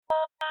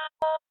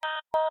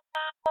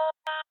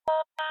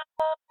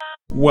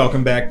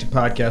Welcome back to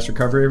Podcast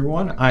Recovery,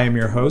 everyone. I am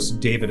your host,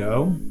 David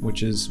O,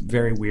 which is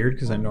very weird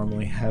because I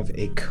normally have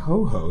a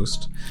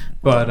co-host,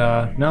 but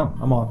no,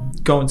 I'm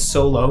going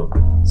solo,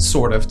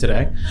 sort of,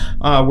 today.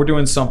 We're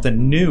doing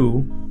something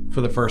new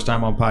for the first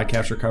time on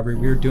Podcast Recovery.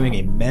 We're doing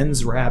a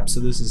men's rap, so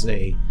this is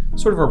a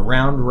sort of a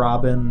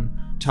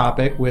round-robin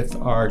topic with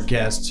our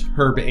guest,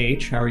 Herb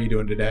H. How are you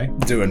doing today?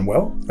 Doing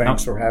well.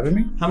 Thanks for having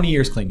me. How many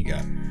years clean you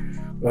got?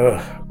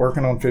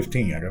 Working on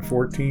 15. I got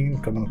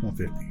 14, coming up on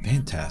 15.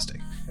 Fantastic.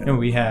 And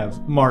we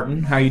have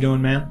Martin. How you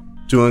doing, man?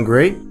 Doing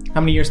great. How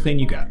many years clean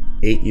you got?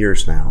 8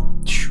 years now.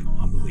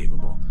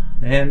 Unbelievable.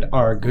 And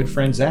our good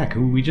friend Zach,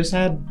 who we just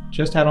had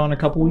on a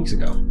couple weeks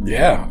ago.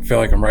 Yeah, I feel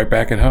like I'm right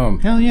back at home.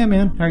 Hell yeah,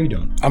 man. How are you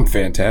doing? I'm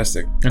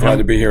fantastic. Glad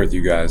to be here with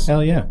you guys.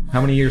 Hell yeah.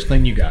 How many years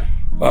clean you got?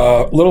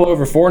 A little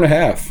over 4.5.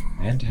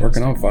 Fantastic.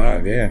 Working on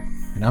 5, yeah.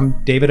 And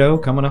I'm David O,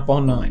 coming up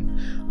on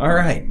 9. All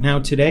right. Now,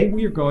 today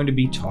we are going to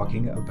be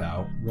talking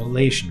about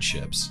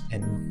relationships.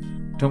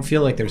 And don't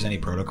feel like there's any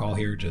protocol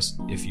here. Just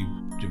if you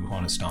do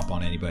want to stomp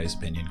on anybody's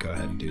opinion, go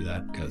ahead and do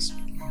that, because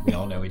we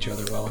all know each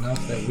other well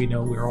enough that we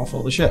know we're all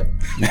full of shit.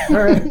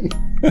 All right.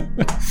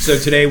 So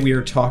today we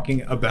are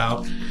talking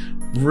about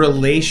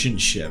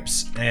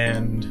relationships,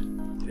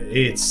 and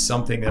it's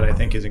something that I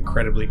think is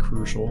incredibly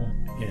crucial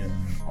in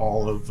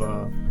all of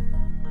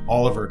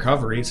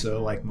recovery.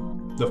 So, like,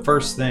 the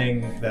first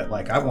thing that,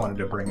 like, I wanted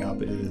to bring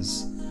up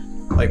is,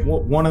 like,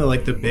 one of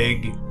the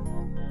big,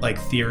 like,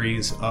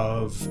 theories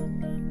of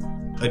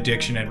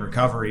addiction and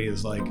recovery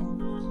is, like,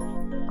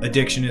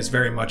 addiction is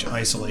very much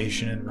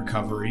isolation and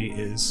recovery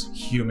is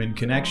human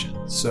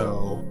connection.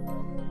 So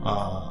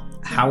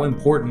how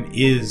important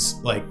is,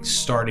 like,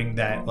 starting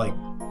that, like,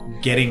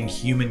 getting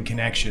human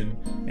connection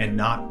and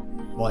not,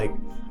 like,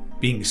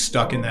 being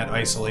stuck in that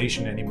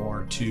isolation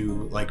anymore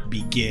to, like,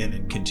 begin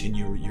and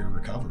continue your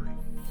recovery?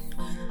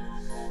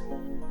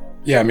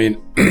 Yeah, I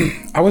mean,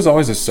 I was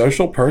always a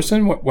social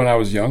person when I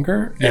was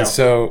younger. Yeah. And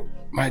so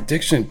my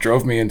addiction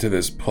drove me into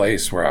this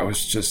place where I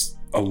was just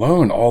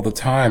alone all the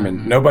time,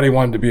 and nobody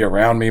wanted to be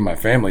around me. My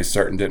family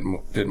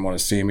didn't want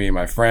to see me.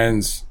 My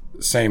friends,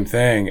 same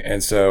thing.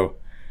 And so,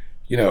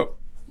 you know,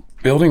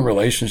 building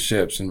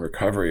relationships in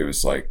recovery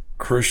was, like,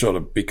 crucial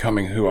to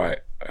becoming who I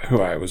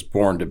was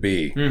born to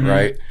be,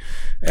 right?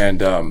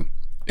 And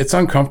it's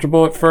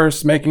uncomfortable at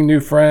first making new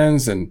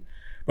friends,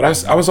 but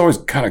I was always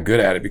kind of good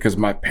at it because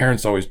my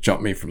parents always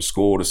jumped me from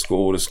school to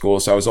school to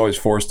school, so I was always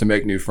forced to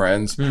make new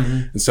friends.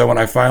 And so when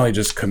I finally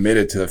just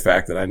committed to the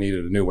fact that I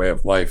needed a new way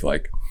of life,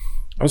 like,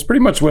 I was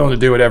pretty much willing to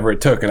do whatever it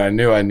took, and I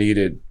knew I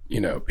needed, you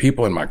know,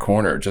 people in my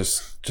corner,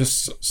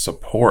 just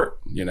support,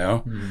 you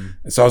know.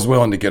 And so I was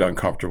willing to get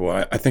uncomfortable.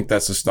 I think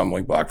that's a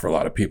stumbling block for a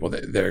lot of people.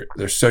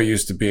 They're so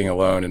used to being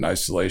alone in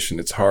isolation,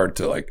 it's hard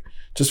to, like,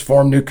 just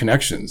form new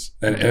connections.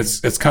 And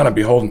it's kind of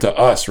beholden to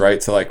us, right,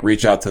 to, like,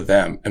 reach out to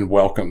them and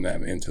welcome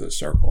them into the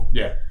circle.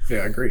 Yeah, I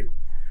agree.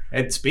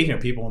 And speaking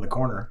of people in the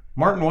corner,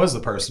 Martin was the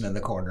person in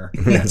the corner.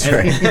 That's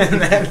right.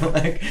 And then,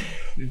 like,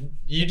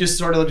 you just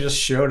sort of just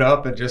showed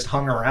up and just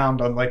hung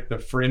around on, like, the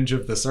fringe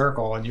of the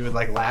circle, and you would,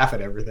 like, laugh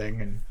at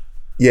everything. And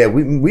Yeah,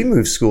 we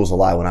moved schools a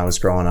lot when I was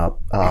growing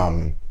up,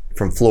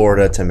 from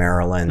Florida to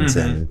Maryland.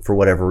 And for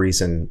whatever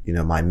reason, you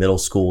know, my middle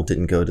school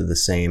didn't go to the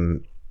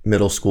same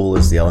middle school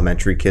as the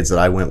elementary kids that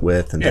I went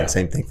with. And then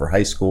same thing for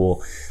high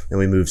school. Then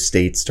we moved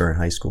states during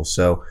high school.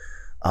 So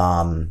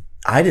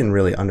I didn't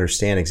really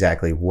understand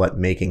exactly what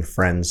making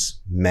friends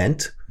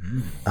meant.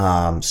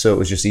 So it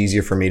was just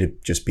easier for me to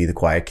just be the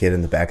quiet kid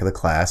in the back of the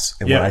class.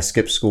 And when I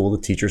skipped school,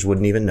 the teachers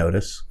wouldn't even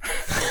notice.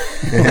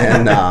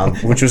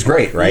 And which was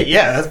great, right?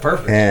 Yeah, that's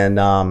perfect. And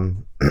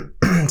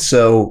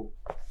so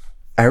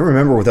I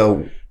remember,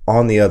 though,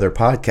 on the other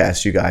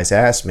podcast you guys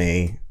asked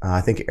me, I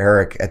think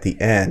Eric at the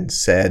end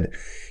said,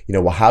 you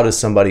know, well, how does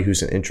somebody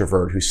who's an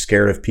introvert, who's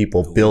scared of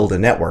people, build a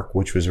network?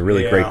 Which was a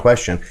really great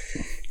question.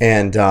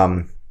 And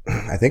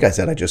I think I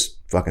said I just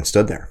fucking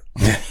stood there.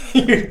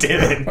 You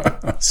did.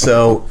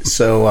 So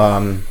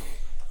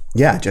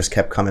yeah, it just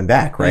kept coming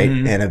back, right?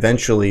 And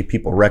eventually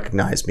people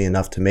recognized me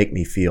enough to make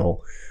me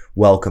feel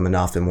welcome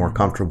enough and more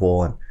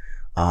comfortable.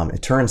 And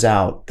it turns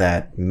out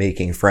that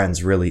making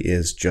friends really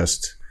is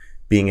just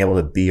being able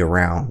to be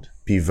around,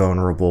 be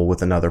vulnerable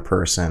with another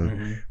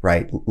person,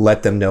 right?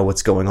 Let them know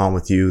what's going on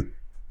with you.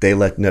 They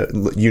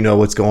you know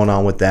what's going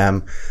on with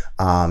them.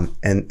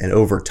 And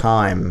over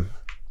time,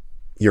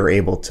 you're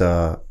able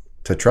to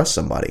trust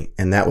somebody.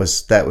 And that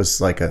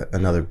was like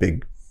another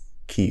big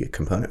key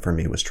component for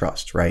me was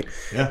trust, right?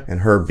 Yeah.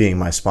 And her being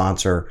my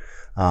sponsor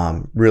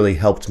really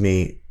helped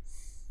me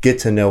get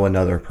to know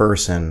another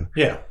person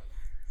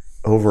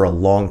over a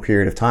long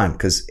period of time.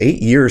 Because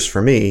 8 years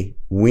for me,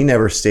 we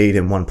never stayed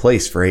in one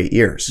place for 8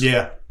 years.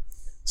 Yeah.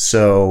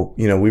 So,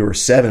 you know, we were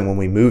 7 when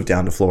we moved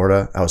down to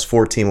Florida. I was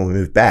 14 when we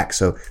moved back.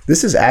 So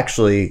this is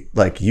actually,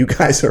 like, you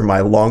guys are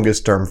my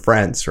longest term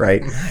friends,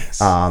 right?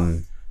 Nice.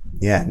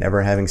 Yeah,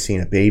 never having seen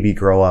a baby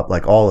grow up,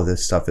 like, all of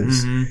this stuff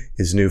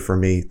is new for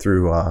me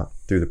through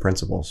the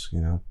principles,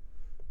 you know.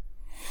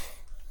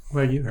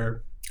 Well, you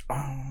heard.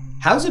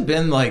 How's it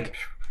been, like,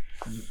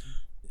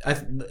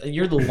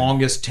 you're the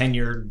longest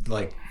tenured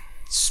like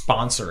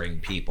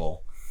sponsoring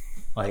people.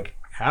 Like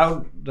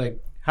how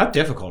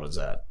difficult is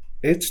that?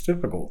 It's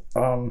difficult.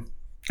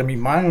 I mean,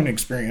 my own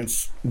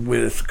experience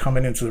with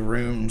coming into the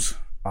rooms,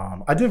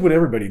 I did what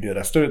everybody did.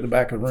 I stood at the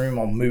back of the room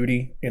all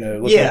moody,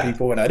 looking at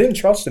people, and I didn't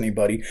trust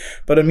anybody.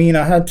 But I mean,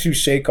 I had to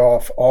shake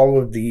off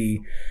all of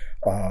the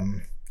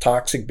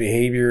toxic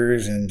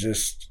behaviors and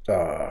just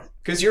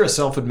because you're a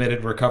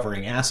self-admitted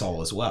recovering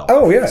asshole as well.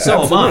 Oh yeah,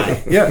 so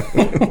absolutely. am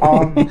I.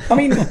 Yeah. I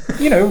mean,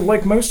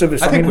 like most of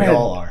us, I think we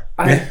all are.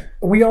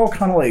 We all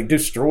kind of like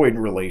destroyed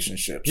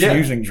relationships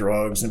using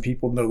drugs, and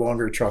people no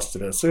longer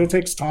trusted us. So it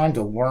takes time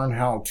to learn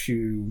how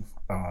to.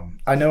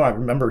 I know I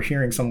remember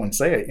hearing someone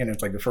say it,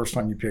 it's like the first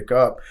time you pick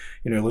up,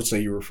 let's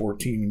say you were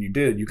 14 and you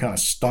kind of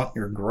stunt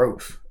your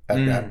growth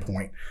at that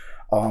point.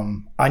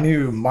 I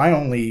knew my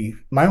only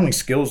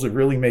skills of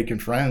really making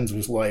friends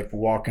was like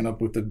walking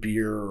up with a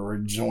beer or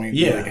a joint,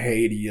 like,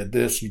 hey, do you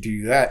this, you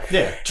do that.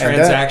 Yeah,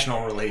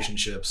 transactional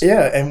relationships.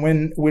 Yeah, and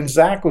when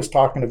Zach was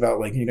talking about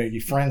like,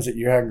 your friends that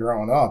you had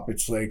growing up,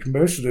 it's like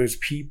most of those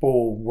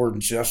people were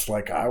just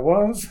like I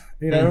was,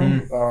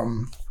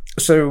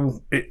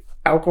 so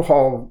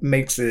alcohol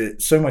makes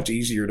it so much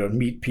easier to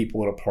meet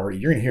people at a party.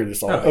 You're going to hear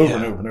this over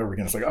and over and over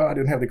again. It's like, I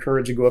didn't have the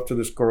courage to go up to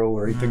this girl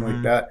or anything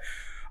like that.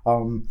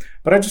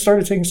 But I just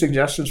started taking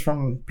suggestions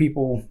from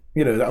people,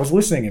 that I was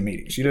listening in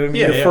meetings.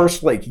 The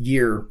first like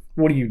year,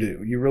 what do?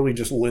 You really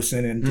just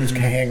listen and just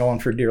hang on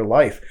for dear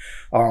life.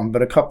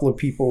 But a couple of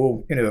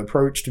people,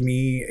 approached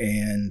me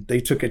and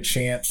they took a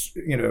chance,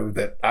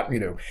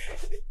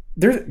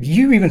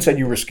 you even said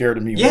you were scared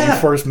of me when you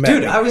first met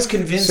me. Dude, I was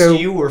convinced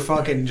you were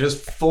fucking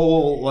just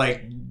full,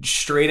 like,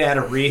 straight out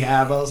of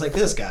rehab. I was like,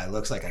 this guy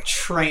looks like a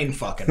train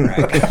fucking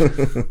wreck.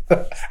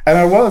 And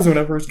I was when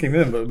I first came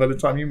in, but by the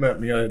time you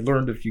met me, I had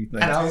learned a few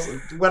things. And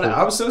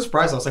I was so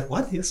surprised. I was like,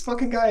 what? This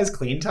fucking guy has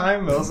clean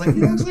time? I was like,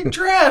 he looks like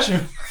trash.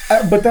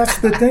 But that's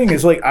the thing,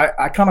 is like,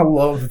 I kind of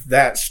love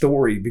that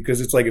story,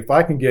 because it's like, if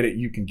I can get it,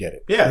 you can get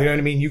it. Yeah. You know what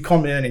I mean? You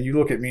come in and you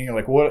look at me and you're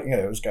like, what?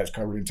 This guy's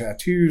covered in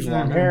tattoos,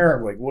 long hair.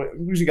 I'm like,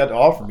 who's he got to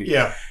offer me?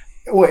 Yeah.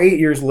 Well, 8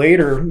 years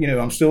later,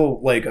 I'm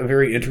still like a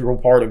very integral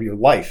part of your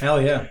life.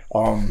 Hell yeah.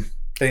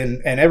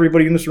 And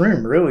everybody in this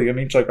room, really. I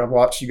mean, it's like, I've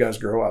watched you guys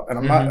grow up,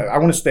 and I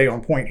want to stay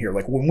on point here.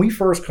 Like, when we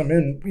first come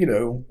in,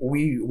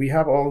 we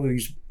have all of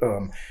these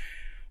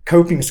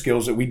coping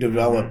skills that we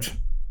developed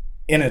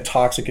in a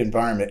toxic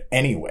environment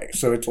anyway.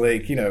 So it's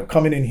like,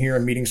 coming in here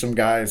and meeting some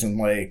guys and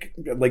like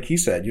he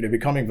said,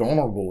 becoming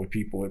vulnerable with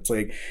people. It's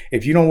like,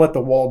 if you don't let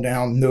the wall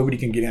down, nobody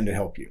can get in to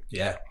help you.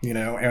 Yeah.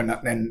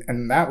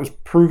 And that was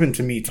proven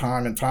to me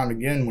time and time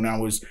again when I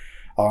was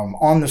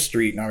on the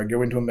street and I would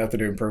go into a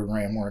methadone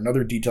program or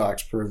another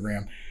detox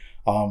program.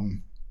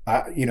 The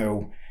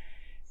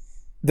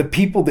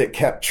people that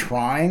kept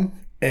trying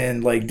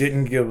and like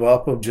didn't give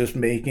up of just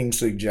making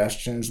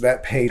suggestions,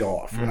 that paid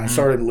off. And I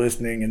started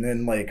listening, and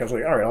then like I was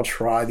like, all right, I'll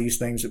try these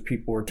things that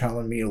people were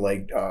telling me,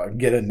 like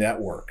get a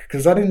network,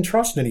 because I didn't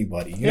trust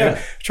anybody. You know?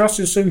 Trust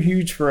is so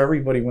huge for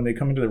everybody when they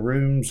come into the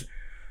rooms.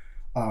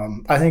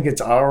 I think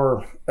it's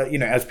our,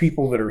 as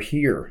people that are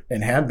here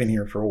and have been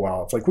here for a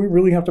while, it's like we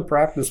really have to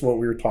practice what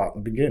we were taught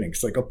in the beginning.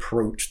 It's like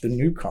approach the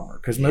newcomer,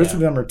 because most of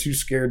them are too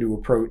scared to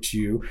approach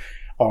you.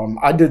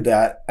 I did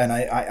that, and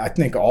I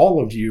think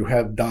all of you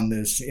have done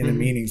this in the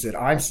meetings that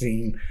I've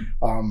seen.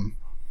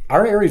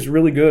 Our area is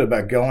really good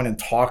about going and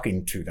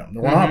talking to them.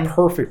 We're not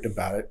perfect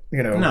about it,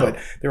 but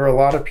there are a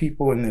lot of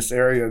people in this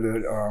area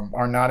that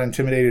are not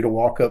intimidated to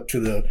walk up to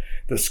the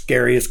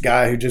scariest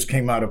guy who just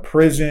came out of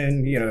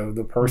prison,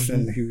 the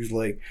person who's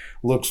like,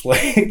 looks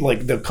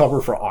like the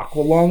cover for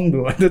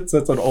Aqualung. That's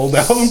an old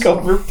album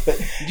cover.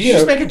 But, did you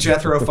just make a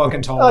Jethro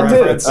fucking Tull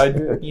reference? I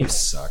did. You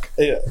suck.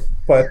 Yeah.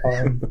 But,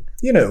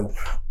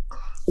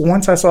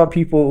 once I saw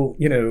people,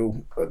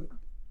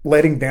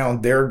 letting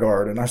down their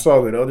guard, and I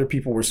saw that other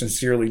people were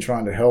sincerely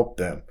trying to help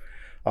them,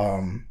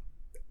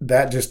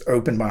 that just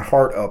opened my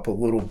heart up a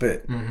little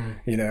bit,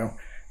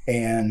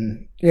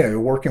 and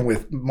working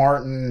with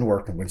Martin,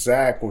 working with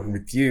Zach, working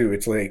with you,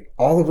 it's like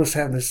all of us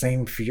have the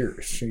same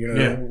fears,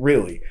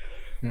 really.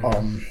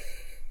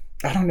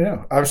 I don't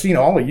know, I've seen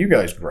all of you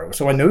guys grow,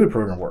 so I know the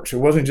program works. It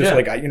wasn't just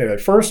like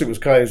at first it was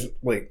guys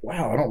like,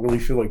 wow, I don't really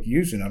feel like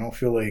using, I don't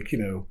feel like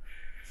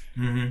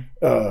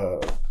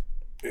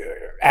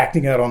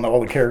acting out on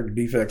all the character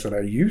defects that I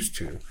used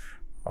to.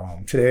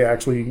 Today,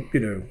 actually,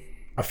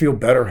 I feel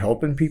better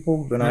helping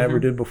people than I ever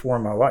did before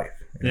in my life.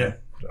 So.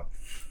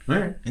 All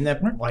right. And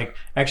that,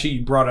 actually,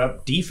 you brought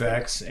up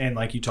defects, and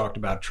you talked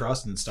about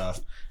trust and stuff.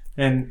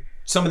 And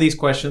some of these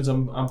questions,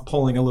 I'm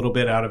pulling a little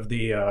bit out of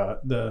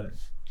the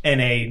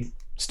NA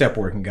step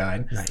working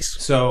guide. Nice.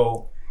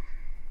 So,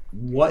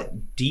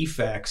 what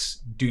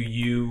defects do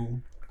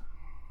you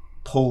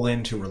pull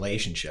into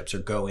relationships or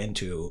go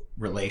into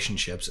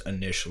relationships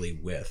initially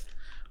with?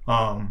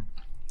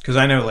 Because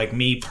I know,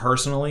 me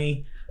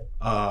personally,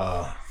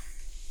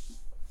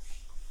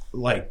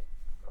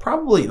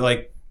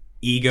 probably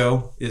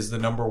ego is the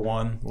number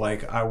one.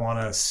 I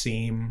want to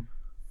seem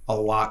a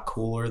lot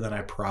cooler than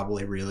I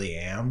probably really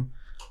am.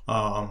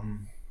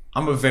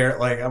 I'm a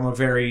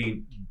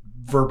very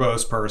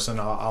verbose person.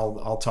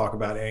 I'll talk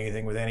about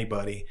anything with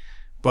anybody,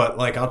 but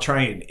like I'll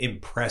try and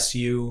impress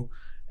you,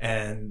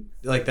 and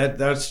like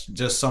that's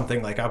just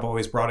something like I've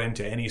always brought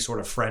into any sort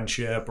of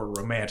friendship or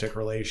romantic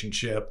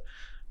relationship,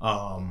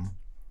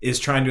 is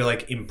trying to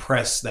like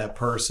impress that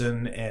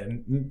person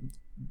and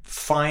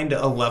find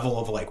a level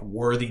of like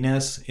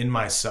worthiness in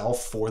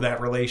myself for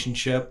that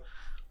relationship,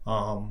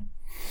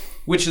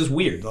 which is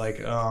weird,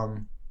 like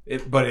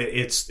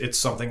it's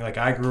something like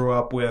I grew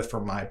up with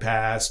from my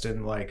past,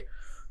 and like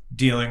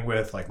dealing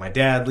with like my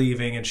dad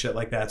leaving and shit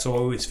like that, so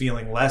always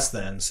feeling less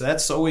than. So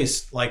that's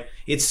always like,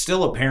 it's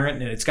still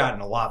apparent, and it's gotten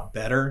a lot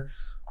better.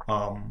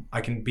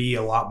 I can be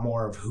a lot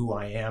more of who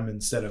I am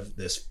instead of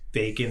this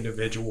fake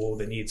individual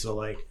that needs to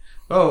like,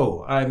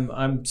 oh,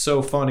 I'm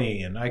so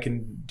funny and I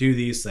can do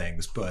these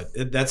things. But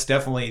that's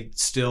definitely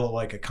still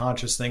like a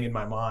conscious thing in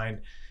my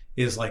mind,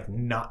 is like,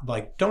 not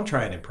like, don't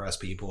try and impress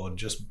people, and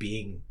just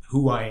being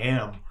who I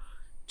am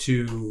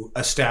to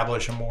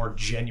establish a more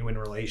genuine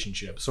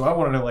relationship. So I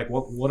want to know, like,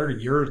 what are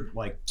your,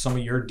 like, some of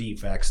your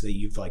defects that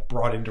you've like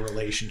brought into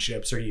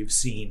relationships, or you've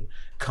seen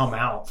come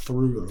out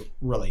through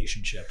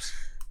relationships?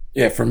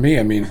 Yeah, for me,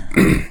 I mean,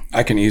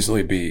 I can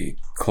easily be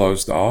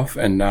closed off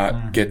and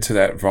not get to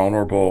that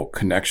vulnerable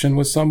connection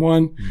with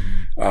someone.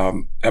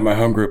 At my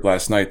home group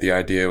last night, the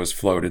idea was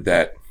floated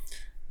that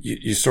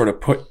you sort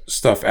of put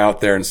stuff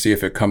out there and see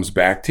if it comes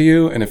back to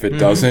you. And if it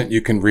doesn't,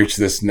 you can reach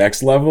this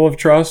next level of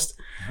trust.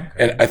 Okay.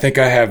 And I think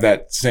I have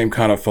that same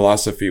kind of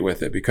philosophy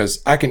with it,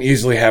 because I can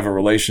easily have a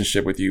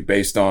relationship with you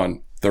based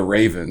on the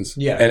Ravens,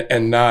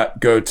 and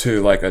not go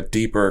to like a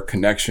deeper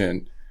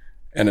connection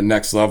and a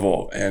next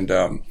level.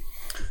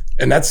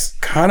 And that's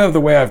kind of the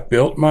way I've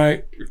built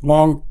my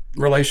long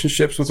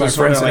relationships with my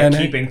friends. Sort of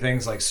like keeping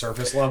things like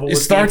surface level. It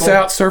starts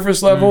out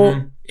surface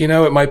level. You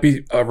know, it might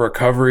be a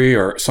recovery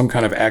or some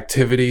kind of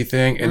activity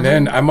thing. And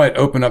then I might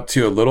open up to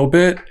you a little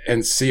bit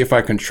and see if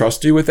I can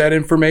trust you with that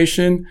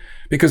information,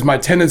 because my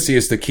tendency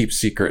is to keep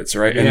secrets,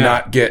 right? And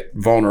not get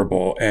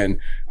vulnerable. And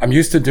I'm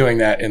used to doing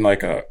that in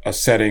like a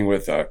setting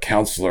with a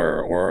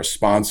counselor or a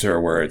sponsor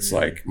where it's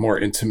like more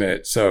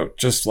intimate. So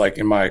just like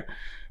in my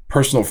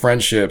personal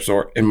friendships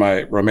or in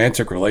my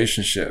romantic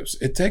relationships,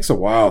 it takes a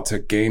while to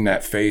gain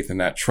that faith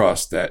and that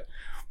trust that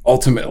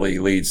ultimately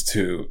leads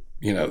to,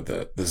 you know,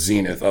 the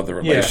zenith of the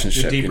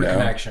relationship, the deeper you know?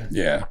 connection.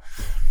 Yeah.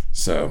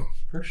 So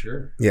for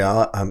sure.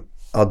 Yeah,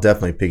 I'll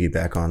definitely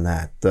piggyback on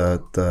that.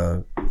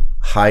 The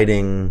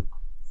hiding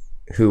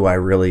who I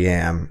really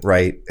am,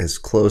 right, as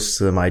close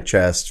to my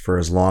chest for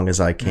as long as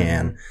I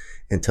can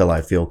until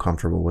I feel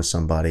comfortable with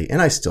somebody.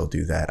 And I still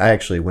do that. I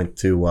actually went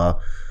to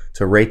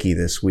Reiki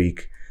this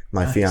week.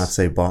 My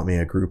fiance bought me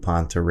a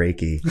Groupon to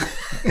Reiki,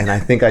 and I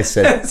think I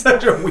said that's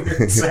such a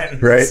weird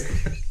sentence, right?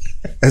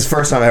 It's the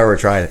first time I ever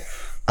tried it.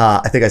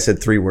 I think I said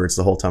 3 words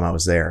the whole time I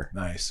was there.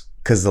 Nice.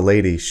 Because the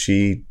lady,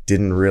 she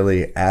didn't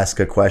really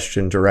ask a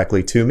question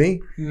directly to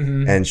me,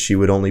 and she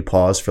would only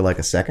pause for like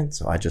a second,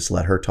 so I just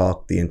let her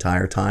talk the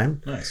entire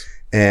time. Nice.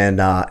 And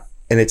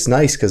it's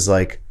nice because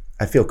like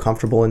I feel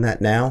comfortable in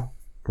that now,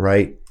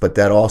 right? But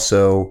that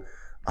also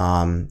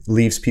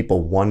leaves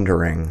people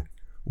wondering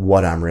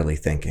what I'm really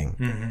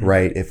thinking,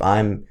 right? If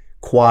I'm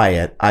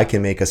quiet, I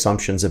can make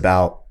assumptions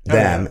about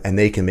them, and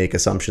they can make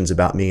assumptions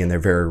about me, and they're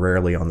very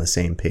rarely on the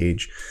same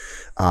page.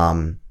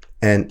 And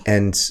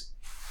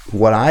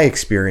what I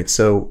experience,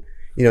 so,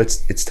 you know,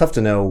 it's tough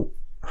to know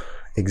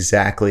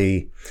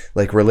exactly,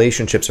 like,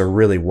 relationships are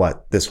really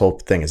what this whole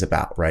thing is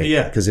about, right?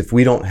 Yeah. Because if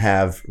we don't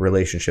have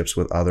relationships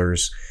with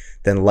others,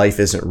 then life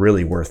isn't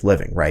really worth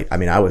living, right? I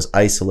mean, I was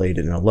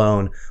isolated and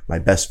alone. My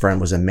best friend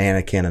was a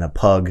mannequin and a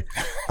pug.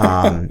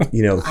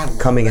 You know,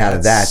 coming out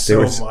of that, there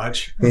was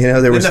much. You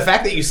know, there was, and the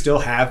fact that you still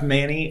have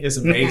Manny is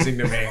amazing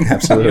to me.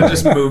 Absolutely. You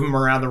just move him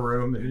around the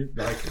room, and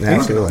like,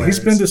 absolutely.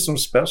 He's been to some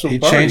special he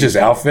parties. changes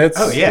outfits.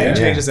 Oh yeah, he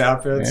changes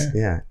outfits.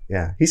 Yeah.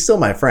 He's still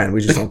my friend. We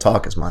just don't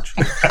talk as much.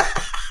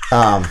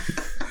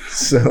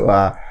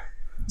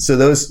 So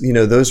those, you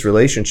know, those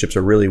relationships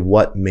are really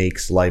what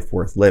makes life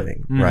worth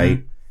living,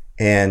 right?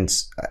 And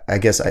I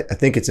guess I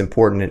think it's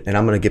important, and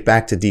I'm going to get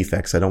back to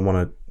defects. I don't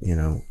want to, you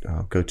know,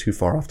 go too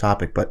far off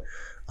topic, but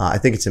I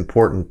think it's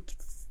important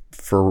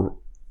for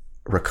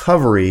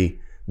recovery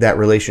that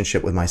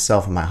relationship with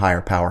myself and my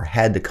higher power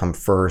had to come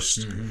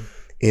first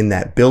in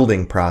that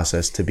building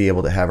process to be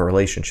able to have a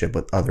relationship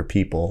with other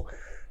people,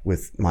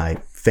 with my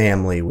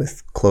family,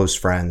 with close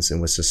friends,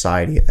 and with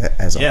society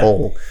as a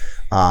whole.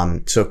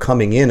 So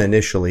coming in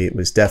initially, it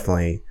was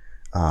definitely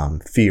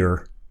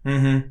fear.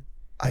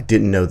 I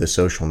didn't know the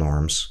social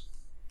norms,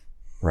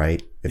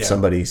 right? If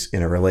somebody's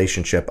in a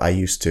relationship, I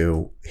used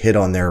to hit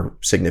on their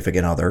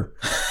significant other.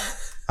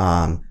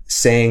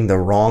 Saying the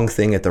wrong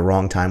thing at the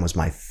wrong time was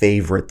my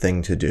favorite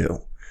thing to do.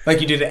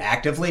 Like you did it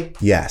actively?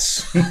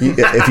 Yes.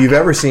 If you've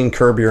ever seen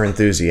Curb Your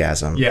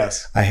Enthusiasm,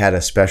 yes, I had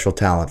a special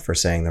talent for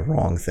saying the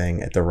wrong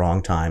thing at the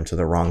wrong time to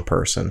the wrong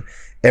person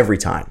every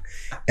time.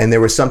 And there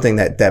was something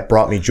that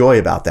brought me joy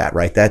about that,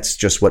 right? That's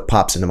just what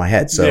pops into my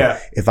head. So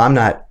if I'm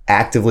not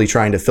actively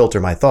trying to filter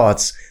my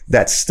thoughts,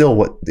 that's still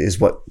what,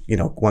 you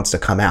know, wants to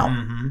come out.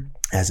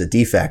 as a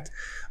defect.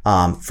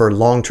 For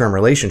long-term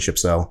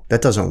relationships, though,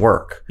 that doesn't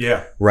work.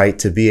 Yeah. Right?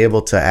 To be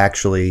able to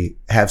actually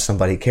have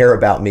somebody care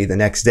about me the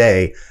next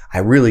day, I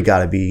really got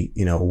to be,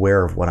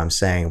 aware of what I'm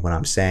saying when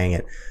I'm saying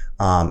it.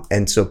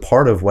 And so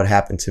part of what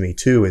happened to me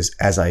too is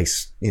as I,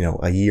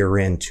 a year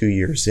in, 2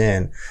 years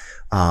in,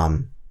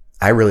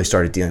 I really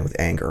started dealing with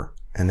anger.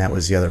 And that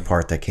was the other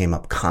part that came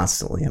up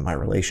constantly in my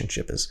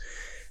relationship is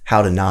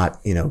how to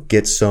not,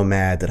 get so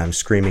mad that I'm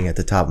screaming at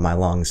the top of my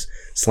lungs,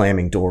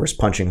 slamming doors,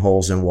 punching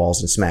holes in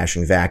walls and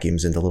smashing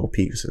vacuums into little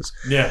pieces.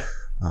 Yeah.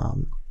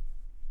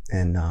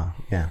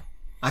 Yeah.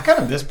 I kind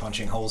of miss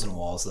punching holes in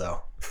walls,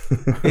 though.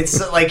 It's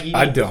like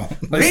I don't.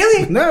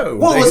 Really? No.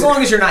 Well, as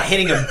long as you're not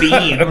hitting a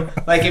beam,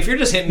 like if you're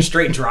just hitting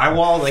straight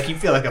drywall, like you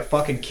feel like a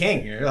fucking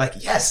king. You're like,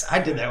 yes, I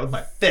did that with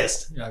my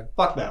fist. You're like,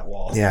 fuck that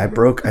wall. Yeah, I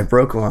broke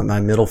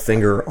my middle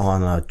finger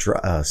on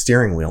a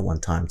steering wheel one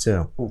time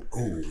too.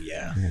 Ooh,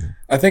 yeah.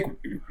 I think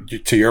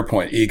to your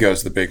point, ego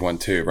is the big one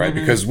too, right?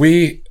 Because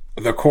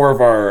the core of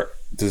our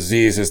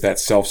disease is that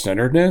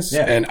self-centeredness,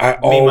 and I'm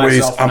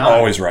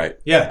always right.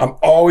 Yeah, I'm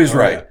always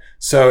right. Yeah.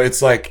 So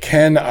it's like,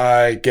 can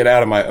I get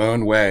out of my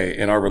own way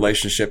in our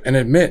relationship and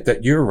admit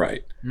that you're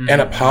right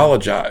and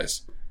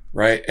apologize,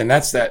 right? And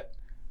that's that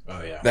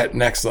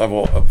next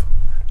level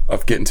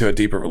of getting to a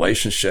deeper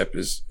relationship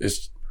is.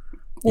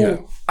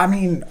 Well, I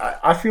mean,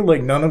 I feel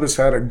like none of us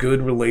had a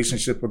good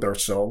relationship with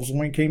ourselves when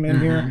we came in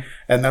here,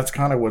 and that's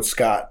kind of what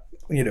Scott,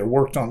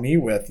 worked on me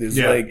with is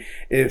like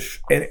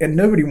and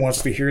nobody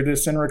wants to hear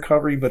this in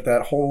recovery, but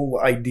that whole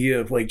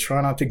idea of like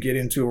try not to get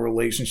into a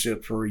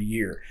relationship for a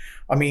year.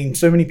 I mean,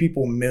 so many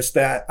people miss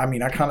that. I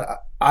mean,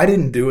 I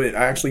didn't do it.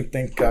 I actually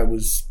think I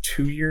was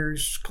 2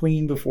 years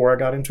clean before I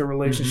got into a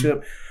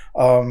relationship.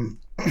 But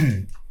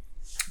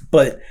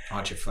why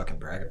don't you fucking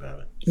brag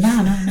about it?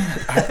 No.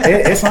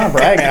 It's not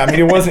bragging. I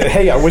mean, it wasn't.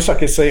 Hey, I wish I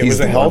could say it was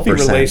a healthy 1%.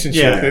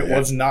 relationship. It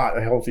was not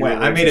a healthy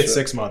relationship. I made it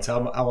 6 months. How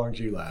long did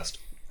you last?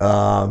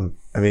 I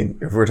mean,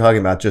 if we're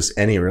talking about just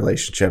any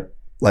relationship,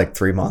 like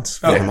 3 months,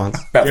 4 months.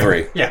 About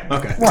 3. Yeah.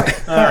 Okay.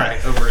 All right.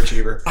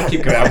 Overachiever.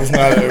 Keep going. I was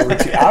not an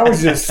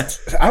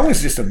overachiever. I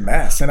was just a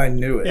mess, and I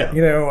knew it.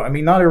 Yeah. I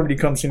mean, not everybody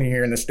comes in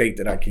here in the state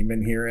that I came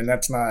in here, and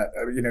that's not,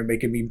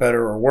 making me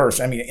better or worse.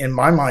 I mean, in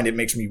my mind, it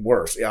makes me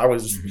worse. I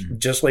was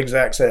just like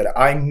Zach said.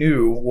 I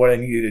knew what I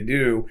needed to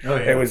do. Oh,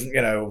 yeah. It was,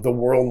 the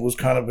world was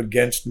kind of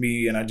against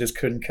me, and I just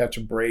couldn't catch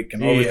a break,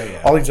 and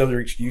all these other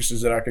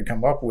excuses that I could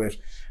come up with.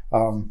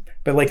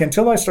 But like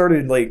until I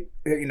started, like,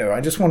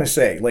 I just want to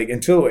say, like,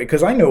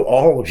 because I know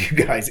all of you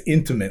guys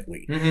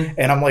intimately,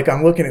 and I'm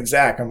looking at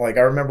Zach. I'm like,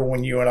 I remember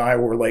when you and I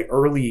were like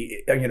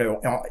early, I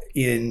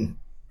don't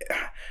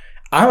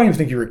even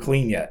think you were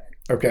clean yet.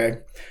 Okay.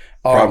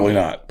 Probably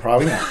not.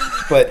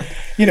 But,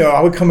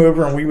 I would come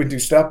over and we would do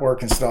step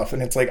work and stuff.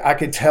 And it's like, I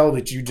could tell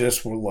that you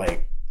just were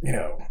like,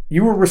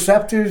 you were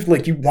receptive,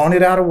 like you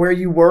wanted out of where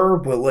you were,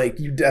 but like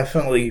you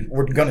definitely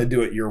were going to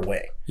do it your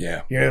way.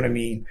 Yeah. You know what I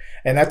mean?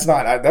 And that's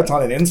not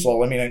an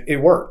insult. I mean, it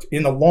worked.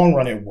 In the long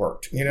run, it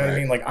worked. You know what I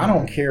mean? Like, I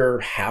don't care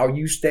how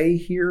you stay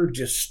here,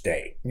 just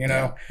stay,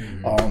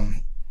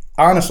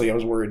 Honestly, I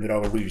was worried that I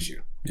would lose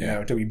you.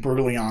 To be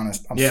brutally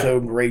honest, I'm so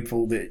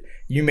grateful that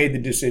you made the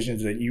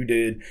decisions that you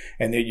did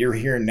and that you're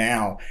here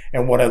now.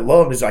 And what I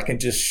love is I can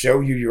just show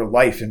you your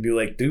life and be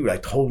like, dude, I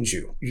told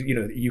you,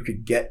 that you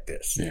could get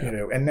this,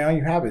 and now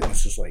you have it. And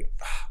it's just like,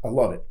 I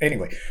love it.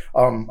 Anyway,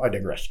 I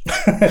digress.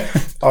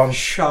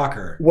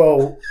 Shocker.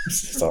 Well,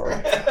 sorry.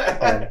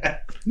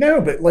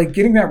 No, but like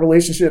getting that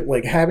relationship,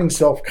 like having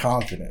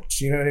self-confidence,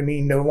 you know what I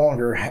mean? No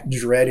longer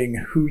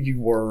dreading who you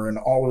were and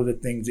all of the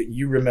things that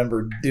you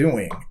remember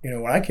doing.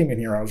 When I came in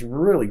here, I was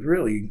really,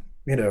 really,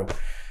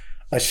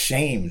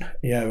 ashamed.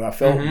 I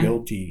felt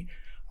guilty.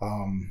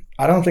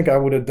 I don't think I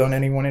would have done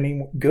anyone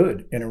any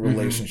good in a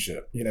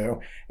relationship,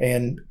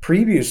 and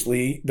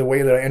previously the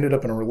way that I ended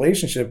up in a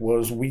relationship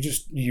was we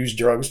just used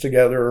drugs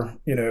together.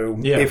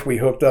 If we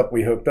hooked up,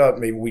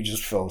 maybe we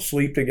just fell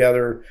asleep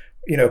together.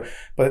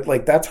 But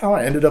like that's how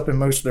I ended up in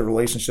most of the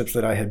relationships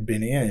that I had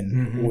been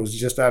in was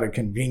just out of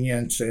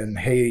convenience and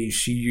hey,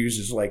 she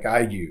uses like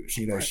I use,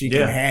 she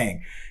can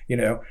hang,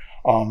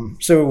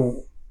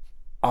 so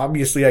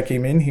obviously I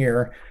came in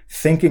here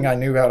thinking I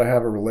knew how to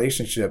have a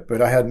relationship,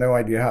 but I had no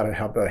idea how to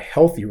have a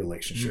healthy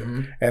relationship.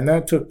 And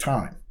that took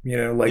time.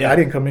 I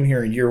didn't come in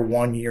here in year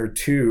 1, year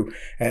 2,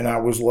 and I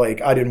was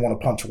like, I didn't want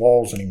to punch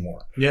walls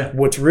anymore. Yeah.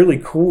 What's really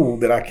cool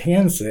that I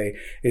can say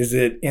is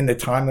that in the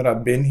time that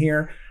I've been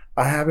here,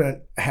 I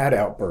haven't had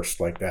outbursts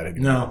like that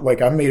anymore. No.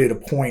 Like I made it a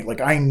point.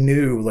 Like I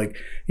knew, like,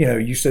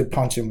 you said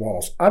punching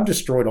walls. I've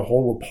destroyed a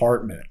whole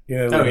apartment,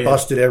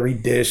 busted every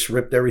dish,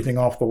 ripped everything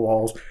off the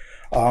walls.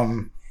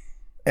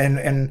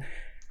 And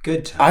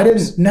good times. I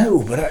didn't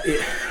know, but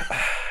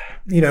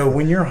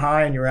when you're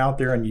high and you're out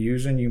there and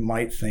using, you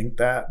might think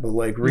that, but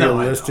like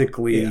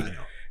realistically,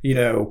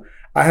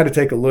 I had to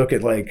take a look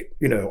at like,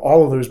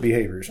 all of those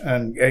behaviors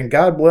and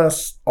God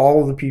bless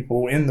all of the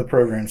people in the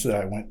programs that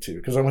I went to,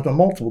 because I went to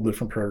multiple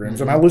different programs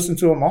and I listened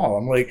to them all.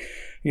 I'm like,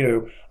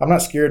 I'm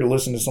not scared to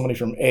listen to somebody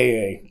from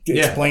AA to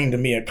explain to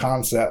me a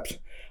concept.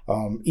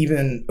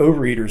 even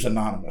Overeaters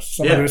Anonymous.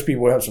 Some of those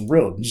people have some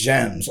real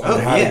gems on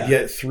how to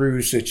get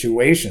through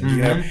situations,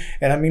 you know?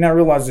 And I mean, I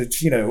realize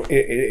it's, you know,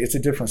 it's a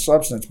different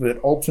substance, but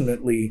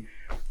ultimately,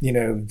 you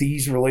know,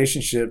 these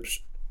relationships,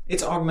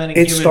 it's augmenting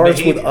it human starts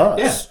behavior. with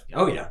us. Yeah.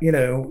 Oh, yeah. You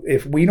know,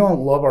 if we don't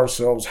love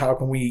ourselves, how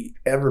can we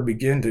ever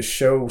begin to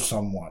show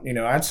someone? You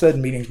know, I've said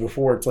in meetings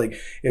before, it's like,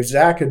 if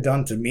Zach had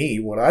done to me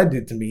what I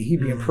did to me,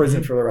 he'd be in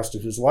prison for the rest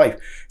of his life.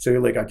 So,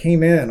 like, I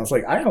came in, I was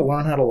like, I got to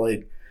learn how to,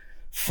 like,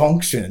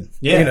 function.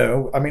 You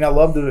know, I mean, I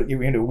love that, you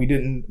know, we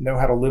didn't know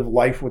how to live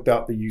life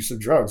without the use of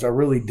drugs. I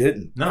really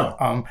didn't.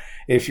 No.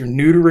 If you're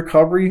new to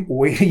recovery,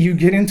 wait till you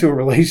get into a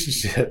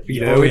relationship.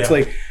 You know, it's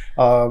like,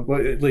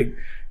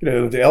 you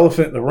know, the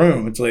elephant in the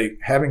room, it's like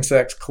having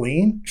sex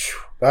clean.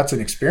 That's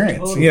an experience.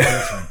 Totally. You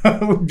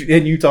know?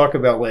 And you talk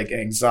about like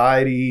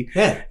anxiety.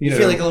 Yeah. You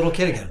feel like a little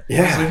kid again.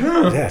 Yeah. It's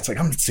like, yeah. It's like,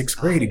 I'm in 6th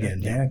grade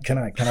again, man. Can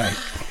I,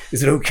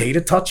 is it okay to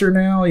touch her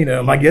now? You know,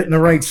 am I getting the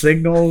right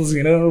signals?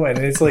 You know, and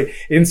it's like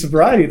in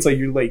sobriety, it's like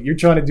you're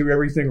trying to do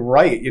everything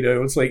right. You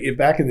know, it's like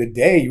back in the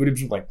day, you would have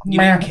just like,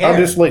 I'll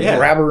just like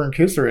grab her and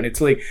kiss her. And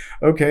it's like,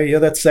 okay, yeah,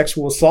 that's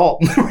sexual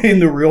assault in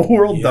the real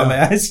world,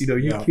 dumbass. You know,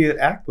 you can't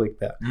act like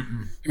that.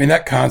 I mean,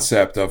 that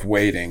concept of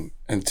waiting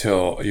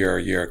until you're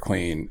a year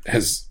clean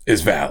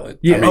is valid.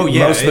 Yeah. I mean,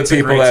 most of the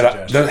people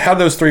how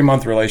those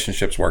 3-month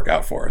relationships work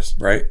out for us,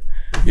 right?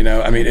 You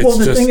know, I mean, it's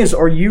the thing is,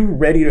 are you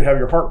ready to have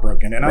your heart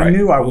broken? And I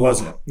knew I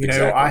wasn't. You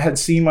know, I had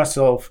seen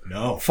myself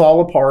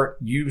fall apart,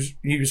 use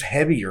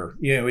heavier.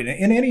 You know, in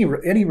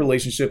any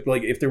relationship,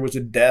 like if there was a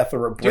death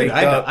or a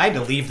breakup, I had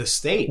to leave the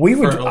state.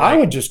 I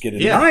would just get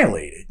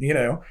annihilated. You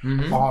know,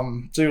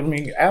 so I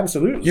mean,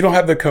 absolutely. You don't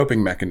have the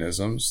coping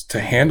mechanisms to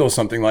handle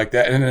something like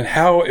that. And then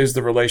how is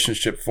the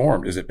relationship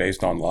formed? Is it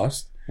based on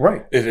lust?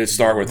 Right. Did it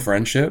start with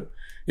friendship?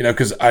 You know,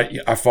 because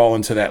I fall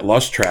into that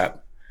lust trap.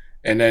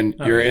 And then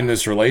you're in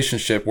this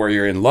relationship where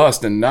you're in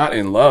lust and not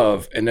in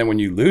love. And then when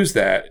you lose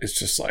that, it's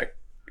just like,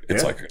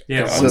 once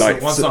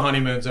the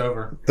honeymoon's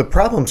over. The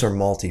problems are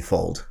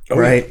multifold,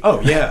 right? Oh,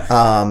 yeah.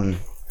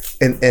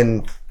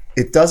 And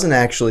it doesn't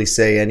actually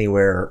say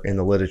anywhere in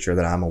the literature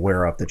that I'm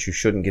aware of that you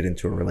shouldn't get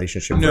into a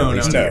relationship for at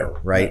least a year,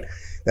 right?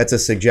 That's a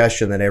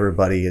suggestion that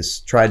everybody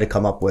is trying to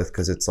come up with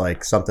because it's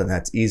like something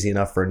that's easy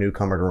enough for a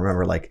newcomer to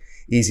remember, like,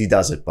 easy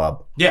does it,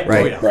 bub. Yeah.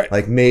 Right. Oh, yeah. Right.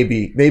 Like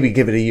maybe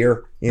give it a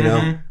year, you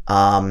know?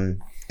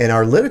 In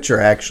our literature,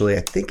 actually,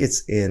 I think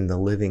it's in the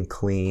Living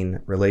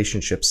Clean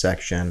relationship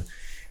section.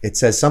 It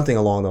says something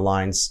along the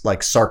lines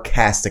like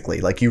sarcastically,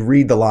 like you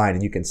read the line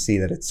and you can see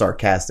that it's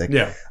sarcastic.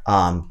 Yeah.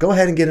 Go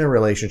ahead and get in a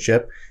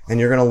relationship and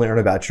you're going to learn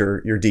about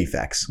your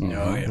defects.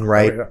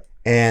 Right. Oh, yeah.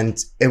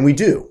 And we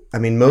do. I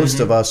mean, most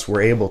of us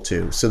were able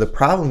to. So the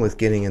problem with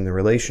getting in the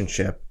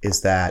relationship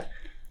is that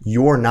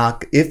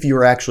if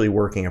you're actually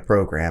working a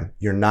program,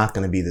 you're not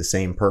going to be the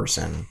same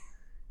person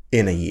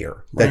in a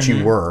year that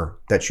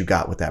you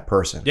got with that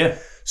person. Yeah.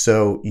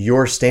 So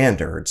your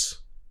standards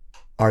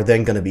are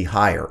then going to be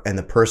higher, and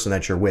the person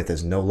that you're with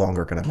is no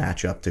longer going to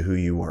match up to who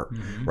you were,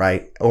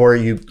 right? Or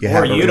you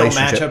have a relationship. Don't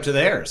match up to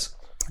theirs.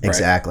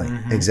 Exactly.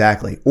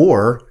 Exactly.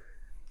 Or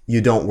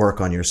you don't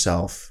work on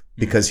yourself,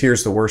 because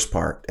here's the worst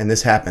part, and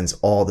this happens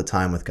all the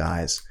time with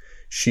guys.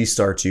 She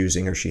starts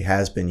using, or she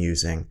has been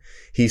using.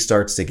 He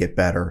starts to get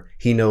better.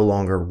 He no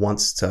longer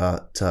wants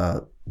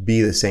to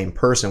be the same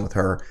person with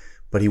her,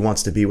 but he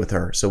wants to be with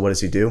her. So what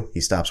does he do?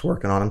 He stops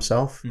working on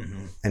himself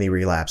and he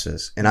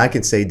relapses. And I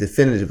can say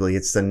definitively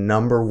it's the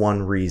number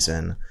one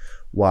reason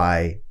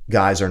why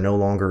guys are no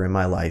longer in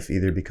my life,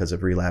 either because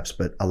of relapse,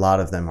 but a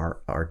lot of them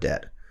are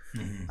dead,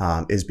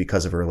 is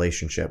because of a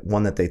relationship.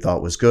 One that they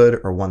thought was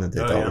good or one that they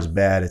thought was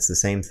bad. It's the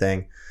same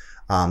thing.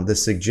 The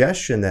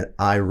suggestion that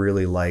I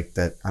really like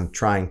that I'm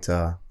trying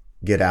to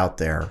get out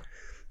there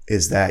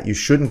is that you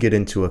shouldn't get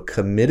into a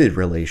committed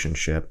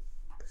relationship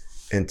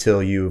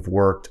until you've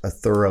worked a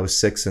thorough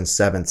 6th and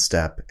 7th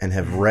step and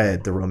have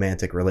read the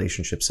romantic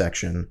relationship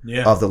section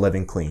of the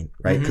Living Clean,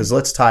 right? Because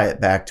let's tie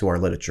it back to our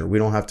literature. We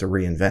don't have to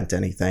reinvent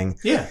anything.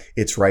 Yeah.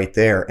 It's right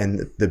there.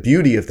 And the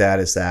beauty of that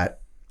is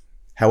that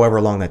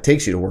however long that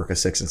takes you to work a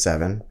 6 and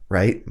 7,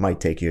 right? Might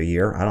take you a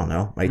year. I don't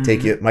know. Might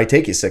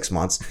take you 6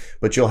 months,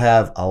 but you'll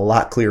have a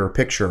lot clearer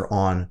picture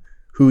on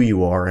who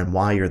you are and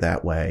why you're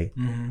that way.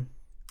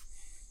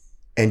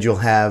 And you'll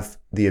have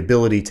the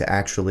ability to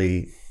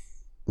actually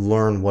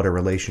learn what a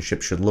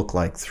relationship should look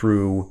like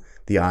through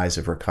the eyes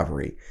of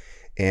recovery.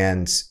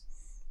 And,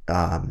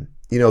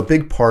 a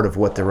big part of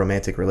what the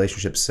romantic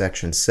relationship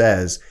section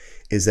says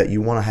is that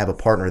you want to have a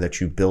partner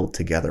that you build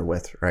together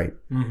with, right?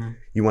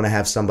 You want to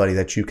have somebody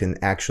that you can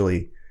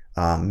actually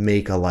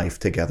make a life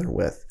together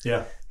with.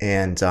 Yeah.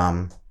 And,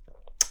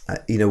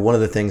 one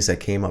of the things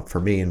that came up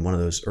for me in one of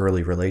those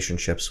early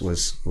relationships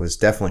was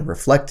definitely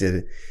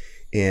reflected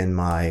in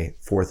my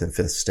 4th and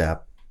 5th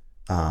step,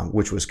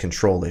 which was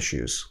control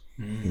issues,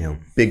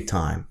 big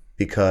time,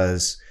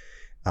 because,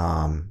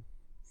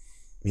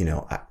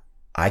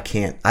 I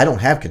don't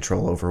have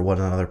control over what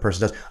another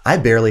person does. I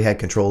barely had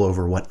control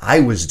over what I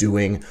was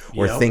doing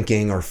or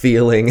thinking or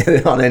feeling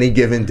on any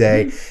given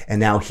day. And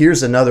now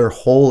here's another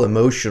whole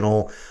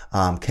emotional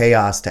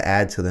chaos to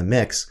add to the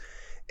mix.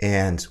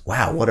 And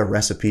wow, what a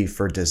recipe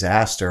for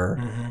disaster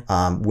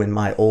when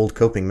my old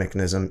coping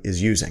mechanism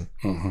is using.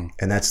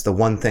 And that's the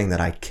one thing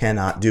that I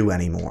cannot do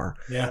anymore.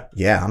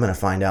 Yeah, I'm going to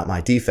find out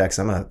my defects.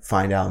 I'm going to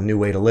find out a new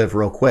way to live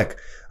real quick.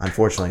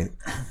 Unfortunately,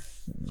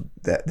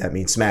 that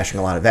means smashing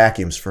a lot of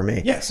vacuums for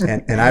me. Yes.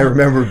 And I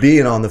remember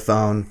being on the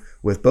phone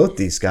with both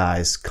these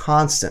guys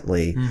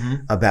constantly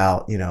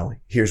about,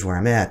 here's where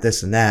I'm at,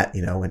 this and that,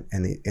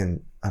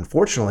 and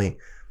unfortunately,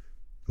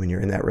 when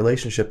you're in that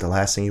relationship, the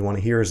last thing you want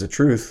to hear is the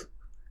truth.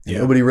 And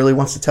nobody really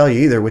wants to tell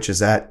you either, which is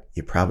that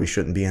you probably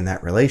shouldn't be in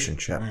that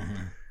relationship.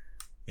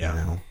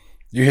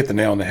 You hit the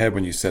nail on the head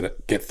when you said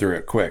it, get through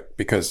it quick,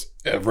 because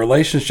a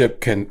relationship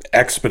can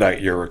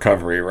expedite your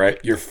recovery, right?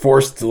 You're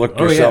forced to look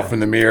yourself in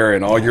the mirror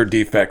and all your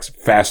defects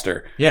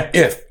faster.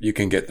 If you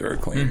can get through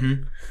it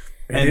clean.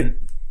 And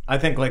I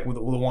think like the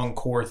one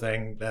core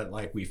thing that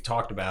like we've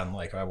talked about and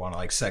like I want to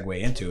like segue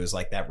into is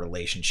like that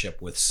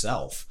relationship with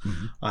self.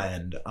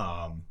 And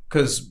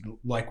because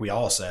like we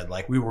all said,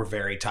 like we were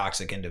very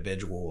toxic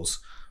individuals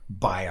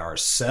by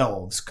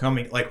ourselves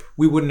coming, like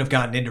we wouldn't have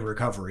gotten into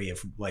recovery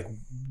if like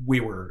we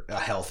were a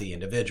healthy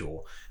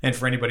individual. And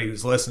for anybody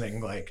who's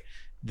listening, like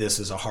this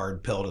is a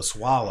hard pill to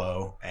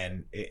swallow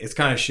and it's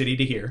kind of shitty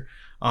to hear.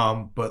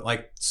 But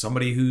like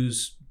somebody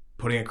who's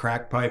putting a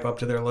crack pipe up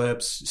to their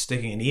lips,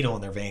 sticking a needle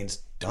in their veins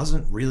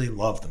doesn't really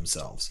love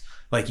themselves.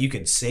 Like you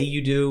can say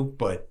you do,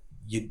 but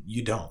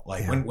you don't.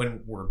 Like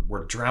when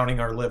we're drowning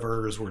our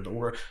livers,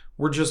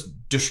 we're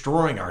just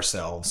destroying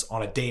ourselves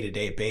on a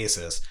day-to-day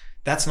basis.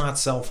 That's not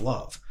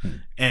self-love.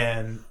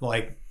 And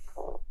like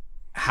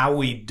how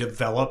we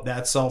develop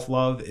that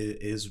self-love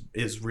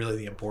is really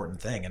the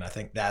important thing. And I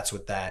think that's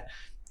what that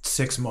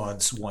 6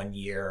 months, 1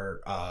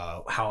 year,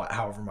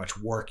 however much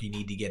work you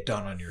need to get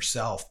done on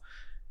yourself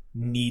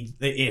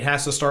it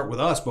has to start with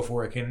us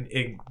before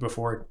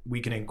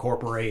we can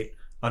incorporate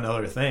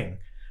another thing.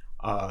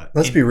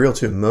 Let's be real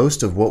too.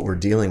 Most of what we're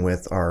dealing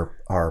with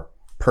are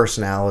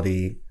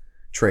personality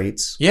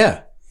traits.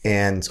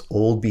 And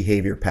old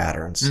behavior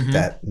patterns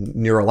that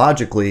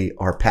neurologically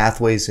are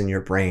pathways in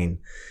your brain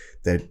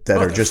that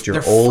are just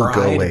your old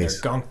go-ways.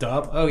 They're gunked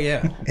up. Oh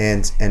yeah.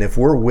 And if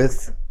we're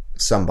with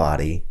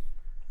somebody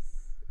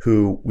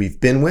who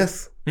we've been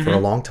with for a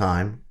long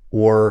time,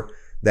 or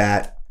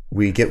that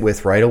we get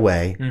with right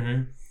away,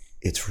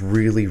 it's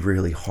really,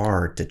 really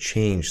hard to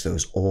change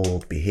those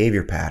old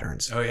behavior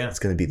patterns. Oh yeah. It's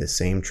going to be the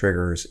same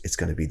triggers. It's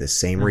going to be the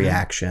same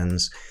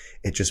reactions.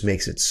 It just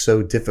makes it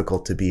so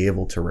difficult to be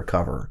able to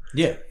recover.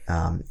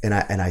 And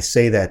I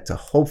say that to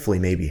hopefully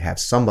maybe have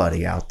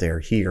somebody out there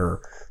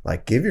here,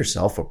 like give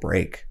yourself a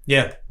break.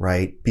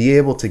 Right? Be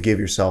able to give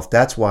yourself,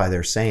 that's why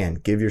they're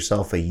saying give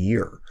yourself a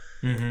year.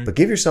 But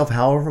give yourself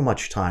however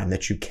much time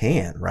that you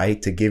can, right?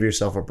 To give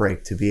yourself a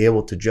break, to be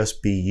able to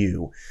just be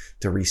you,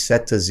 to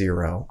reset to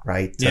zero,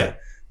 right?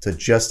 To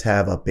just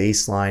have a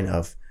baseline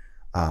of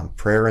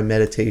prayer and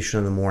meditation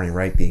in the morning,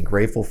 right? Being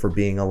grateful for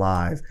being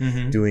alive,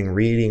 doing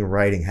reading,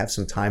 writing, have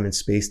some time and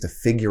space to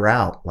figure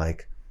out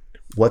like,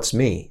 what's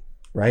me,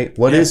 right?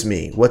 What is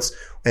me?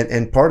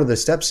 And part of the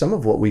steps, some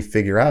of what we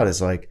figure out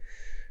is like,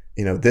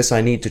 this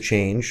I need to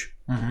change.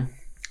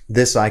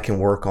 This I can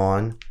work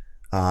on.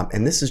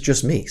 And this is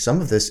just me.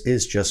 Some of this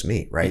is just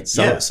me, right?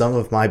 Some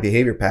of my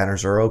behavior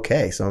patterns are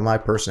okay. Some of my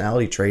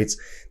personality traits,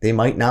 they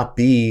might not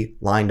be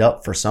lined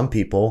up for some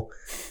people,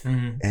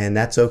 and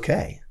that's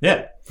okay.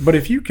 But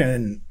if you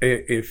can,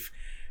 if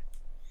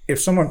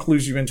someone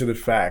clues you into the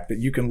fact that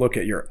you can look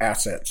at your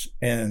assets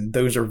and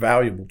those are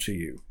valuable to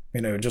you,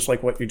 just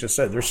like what you just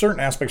said, there's certain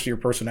aspects of your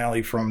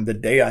personality from the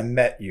day I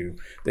met you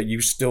that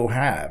you still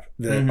have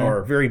that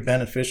are very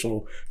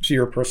beneficial to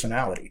your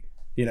personality.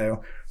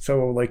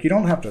 So like you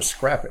don't have to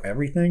scrap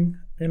everything,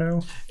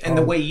 And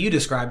the way you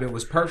described it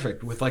was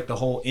perfect with like the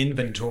whole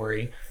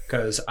inventory,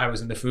 because I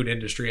was in the food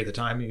industry at the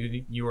time.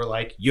 You were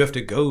like, you have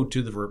to go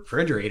to the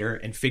refrigerator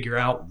and figure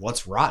out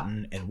what's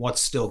rotten and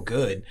what's still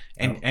good,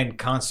 and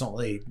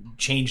constantly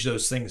change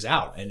those things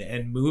out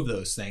and move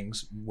those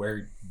things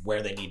where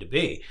they need to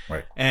be.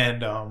 Right.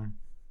 And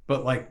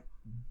but like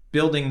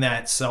building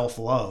that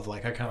self-love,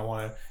 like I kind of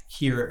want to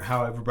hear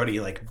how everybody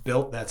like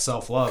built that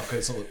self-love,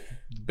 because the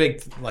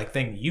big like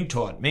thing you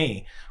taught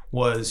me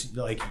was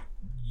like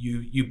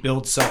you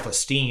build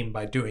self-esteem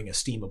by doing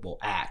esteemable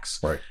acts.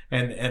 Right.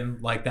 And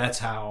like that's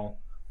how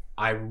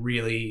I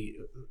really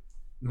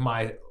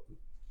my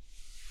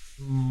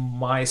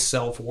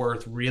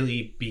self-worth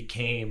really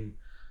became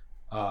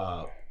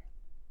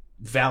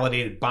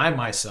validated by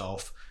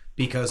myself,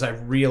 because I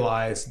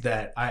realized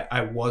that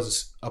I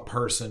was a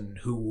person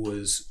who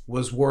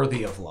was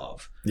worthy of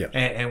love,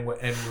 and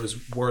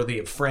was worthy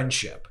of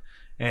friendship,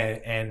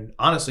 and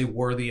honestly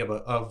worthy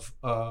of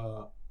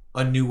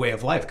a new way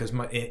of life. Because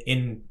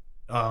in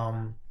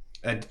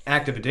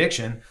active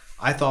addiction,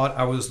 I thought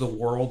I was the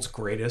world's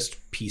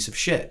greatest piece of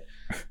shit.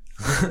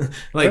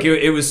 Like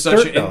it was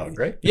such Dirt dog,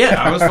 right?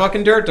 Yeah, I was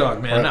fucking dirt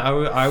dog, man.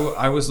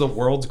 I was the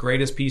world's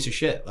greatest piece of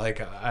shit.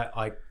 Like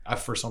I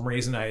for some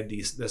reason I had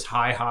this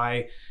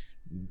high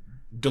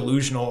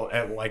delusional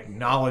like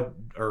knowledge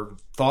or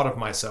thought of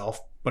myself,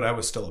 but I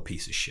was still a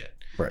piece of shit.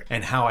 Right.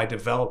 And how I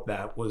developed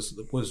that was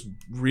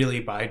really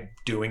by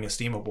doing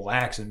esteemable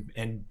acts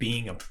and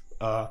being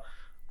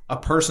a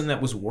person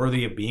that was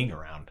worthy of being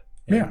around.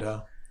 And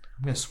I'm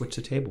going to switch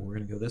the table. We're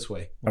going to go this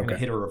way. We're going to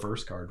hit a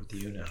reverse card with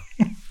you now.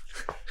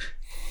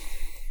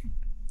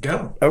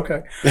 Go.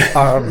 Okay.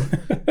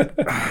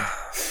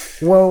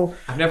 Well,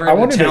 I've never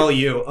had to tell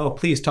you, oh,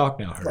 please talk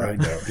now. I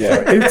know.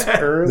 Yeah. It's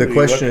early. The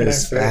question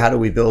is, how do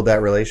we build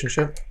that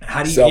relationship?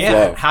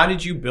 Self-love. How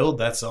did you build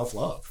that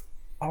self-love?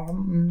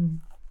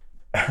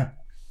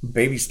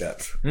 Baby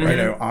steps. I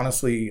know.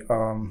 Honestly,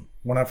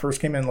 when I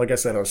first came in, like I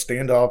said, I was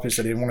standoffish.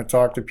 I didn't want to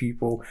talk to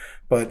people,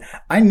 but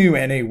I knew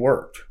NA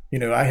worked.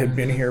 I had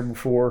been here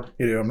before.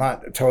 I'm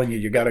not telling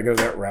you got to go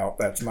that route.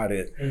 That's not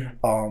it.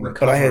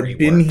 But I had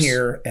been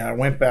here and I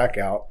went back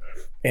out.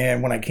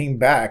 And when I came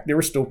back, there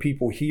were still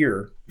people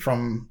here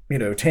from,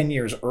 10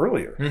 years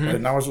earlier.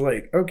 And I was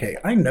like, okay,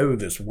 I know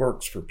this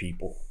works for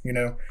people,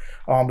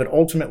 but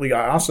ultimately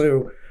I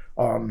also,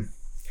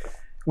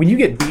 when you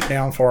get beat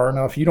down far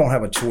enough, you don't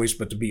have a choice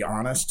but to be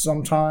honest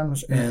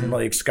sometimes. And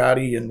like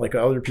Scotty and like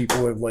other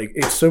people have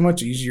it's so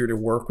much easier to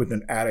work with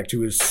an addict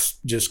who has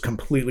just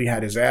completely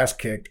had his ass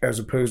kicked as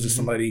opposed to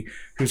somebody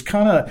who's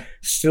kind of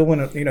still in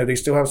they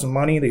still have some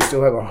money. They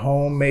still have a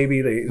home.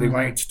 Maybe they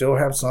might still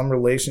have some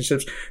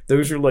relationships.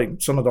 Those are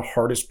like some of the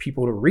hardest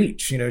people to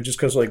reach, just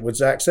because like what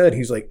Zach said,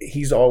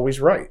 he's always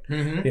right,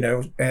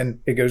 and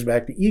it goes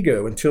back to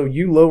ego until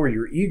you lower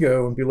your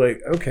ego and be like,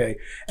 okay.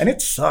 And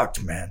it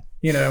sucked, man.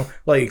 I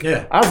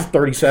was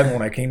 37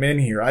 when I came in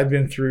here. I've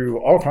been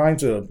through all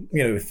kinds of,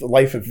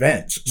 life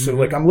events. So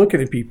like I'm looking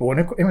at people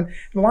and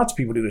lots of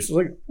people do this. It's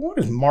like, what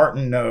does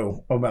Martin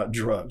know about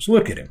drugs?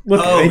 Look at him.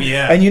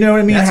 Yeah. And you know what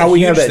I mean? That's how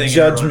we have that thing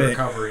judgment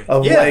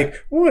of like,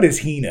 what does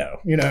he know?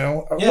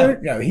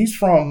 He's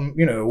from,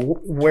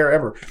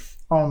 wherever.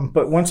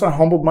 But once I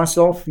humbled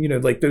myself,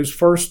 like those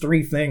first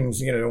three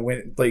things,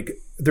 when like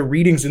the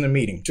readings in the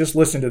meeting, just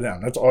listen to them.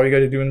 That's all you got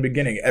to do in the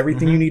beginning.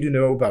 Everything you need to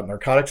know about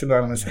Narcotics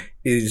Anonymous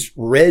is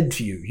read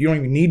to you. You don't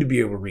even need to be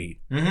able to read,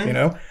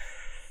 And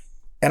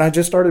I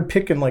just started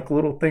picking like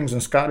little things.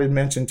 And Scott had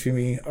mentioned to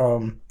me,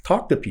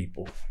 talk to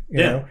people, you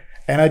know,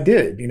 and I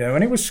did,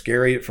 and it was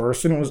scary at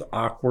first and it was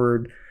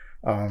awkward.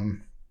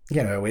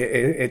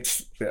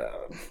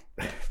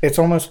 It's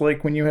almost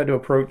like when you had to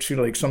approach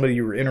like somebody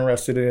you were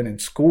interested in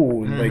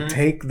school and like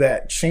take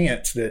that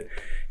chance that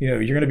you're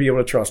going to be able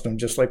to trust them,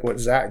 just like what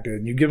Zach did.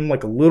 And you give them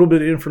like a little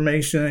bit of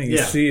information and you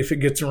see if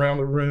it gets around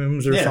the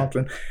rooms or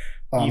something.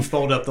 You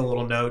fold up the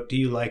little note. Do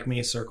you like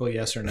me? Circle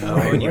yes or no,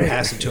 and you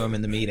pass it to him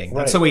in the meeting.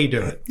 That's the way you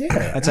do it.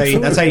 Yeah, that's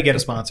how you get a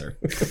sponsor.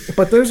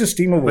 But those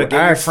esteemable But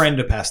get your friend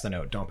to pass the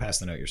note. Don't pass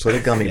the note yourself.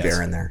 Put a gummy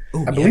bear in there.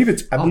 Ooh, I believe the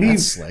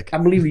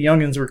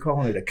youngins were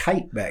calling it a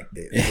kite back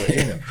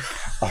then.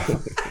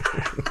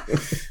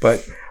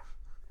 But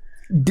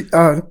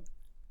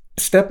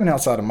stepping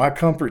outside of my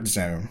comfort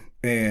zone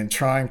and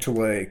trying to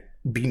like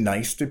be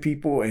nice to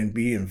people and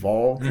be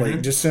involved,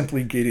 like just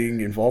simply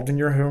getting involved in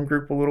your home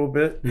group a little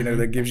bit,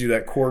 that gives you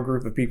that core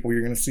group of people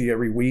you're going to see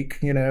every week,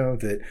 it's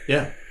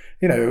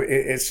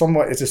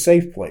a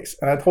safe place.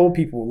 And I told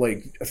people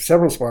like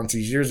several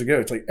sponsors years ago,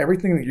 it's like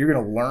everything that you're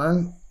going to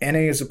learn,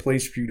 NA is a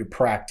place for you to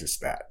practice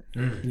that,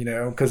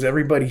 because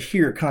everybody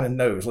here kind of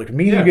knows, like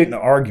me and you get in an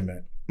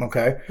argument.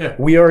 Okay. Yeah.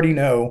 We already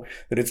know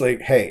that it's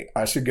like, hey,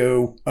 I should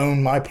go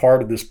own my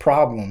part of this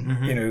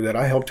problem, that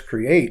I helped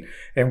create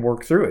and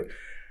work through it.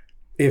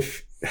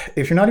 If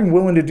you're not even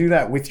willing to do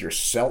that with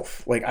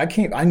yourself, like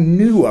I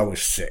knew I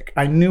was sick.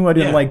 I knew I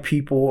didn't like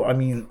people. I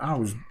mean, I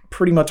was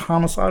pretty much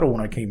homicidal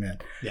when I came in.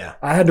 Yeah.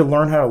 I had to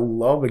learn how to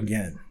love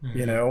again,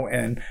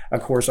 and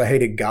of course I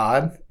hated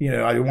God. I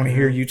didn't want to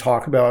hear you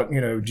talk about,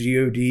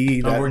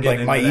 G-O-D,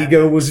 like my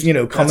ego was,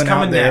 coming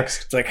out there.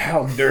 Next. It's like,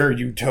 how dare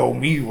you tell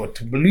me what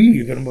to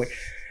believe? And I'm like,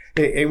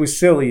 it was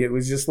silly. It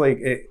was just like,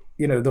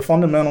 the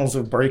fundamentals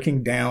of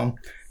breaking down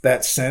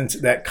that sense,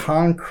 that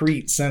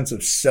concrete sense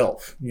of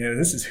self.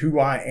 This is who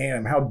I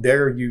am. How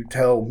dare you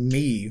tell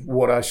me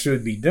what I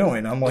should be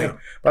doing? I'm like,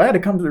 but I had to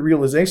come to the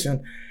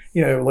realization,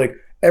 like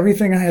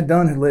everything I had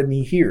done had led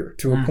me here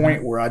to a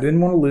point where I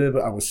didn't want to live.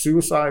 I was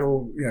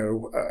suicidal,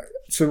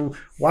 so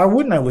why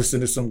wouldn't I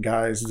listen to some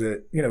guys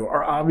that,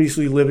 are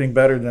obviously living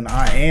better than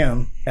I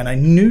am? And I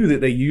knew that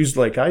they used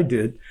like I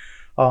did.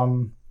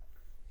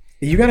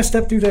 You got to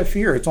step through that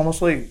fear. It's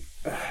almost like,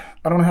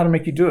 I don't know how to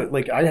make you do it.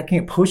 Like I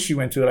can't push you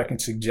into it. I can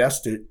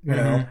suggest it,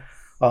 know.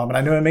 And I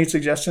know I made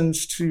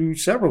suggestions to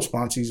several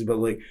sponsors, but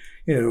like,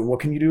 what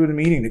can you do in a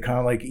meeting to kind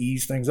of like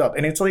ease things up?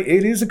 And it's like,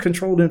 it is a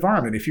controlled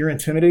environment. If you're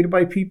intimidated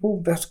by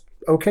people, that's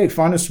okay.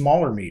 Find a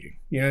smaller meeting.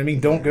 You know what I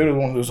mean? Don't go to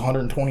one of those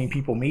 120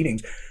 people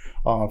meetings.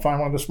 Find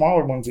one of the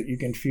smaller ones that you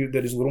can feel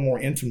that is a little more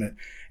intimate.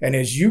 And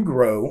as you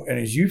grow and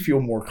as you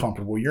feel more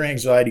comfortable, your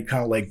anxiety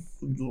kind of like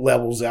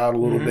levels out a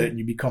little bit and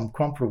you become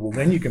comfortable.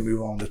 Then you can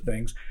move on to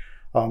things.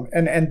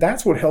 And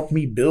that's what helped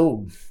me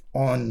build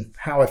on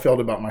how I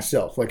felt about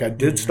myself. Like I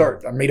did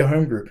I made a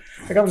home group.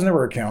 Like I was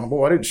never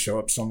accountable. I didn't show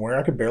up somewhere.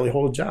 I could barely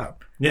hold a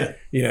job. Yeah.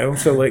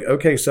 So like,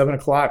 okay,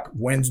 7:00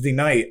 Wednesday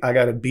night, I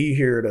got to be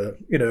here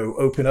to,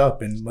 open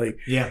up, and like,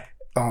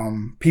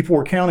 people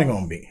were counting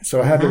on me.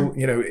 So I had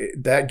to,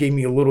 that gave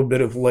me a little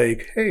bit of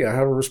like, hey, I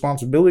have a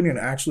responsibility, and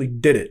I actually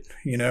did it,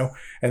 and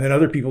then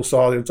other people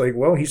saw that it's like,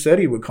 well, he said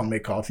he would come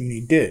make coffee, and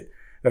he did.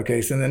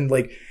 Okay. So then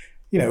like,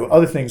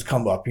 other things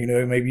come up,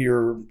 maybe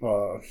you're,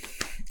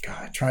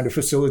 trying to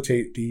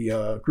facilitate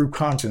the group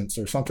conscience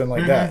or something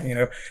like that.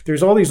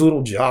 There's all these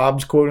little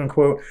jobs, quote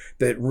unquote,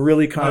 that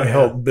really kind of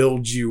help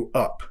build you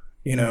up,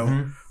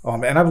 and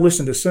I've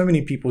listened to so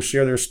many people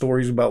share their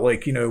stories about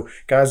like,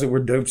 guys that were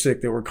dope sick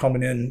that were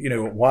coming in,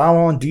 while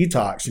on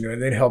detox, and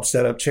they'd help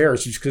set up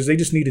charities because they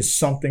just needed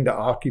something to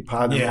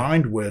occupy their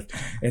mind with,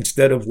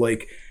 instead of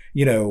like,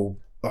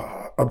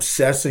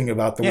 obsessing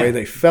about the way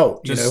they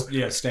felt,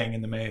 staying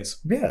in the maze.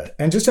 Yeah.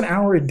 And just an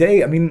hour a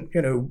day. I mean,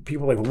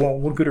 people are like, well,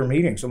 what good are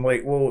meetings? I'm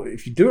like, well,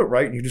 if you do it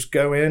right, and you just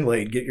go in,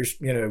 like get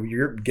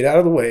get out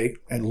of the way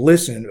and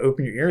listen,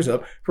 open your ears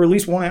up for at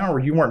least 1 hour.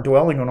 You weren't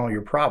dwelling on all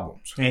your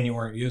problems. And you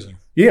weren't using.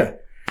 Yeah.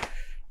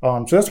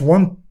 So that's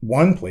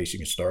one place you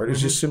can start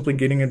is just simply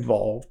getting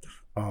involved.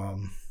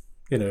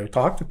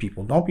 Talk to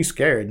people. Don't be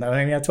scared.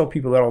 I mean, I tell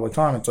people that all the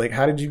time. It's like,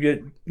 how did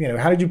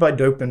you buy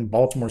dope in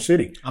Baltimore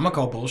City? I'm going to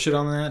call bullshit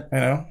on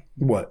that.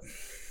 What?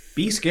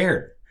 Be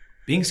scared.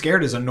 Being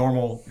scared is a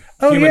normal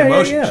human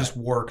emotion. Yeah. Just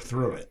work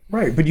through it.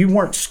 Right. But you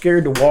weren't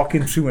scared to walk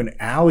into an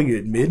alley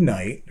at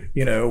midnight,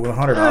 with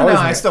 $100. No,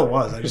 I still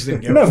was. I just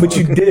didn't give a fuck. But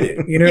you did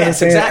it. You know what I'm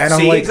saying?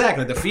 Exactly. And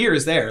exactly. The fear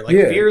is there. Like,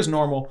 fear is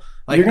normal.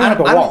 Like, I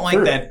don't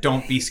like that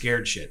don't be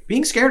scared shit.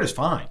 Being scared is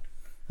fine.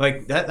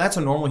 Like, that's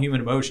a normal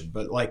human emotion.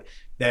 But, like,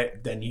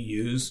 that then you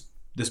use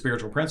the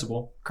spiritual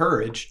principle,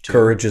 courage.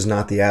 Courage is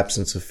not the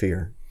absence of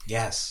fear.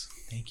 Yes.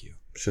 Thank you.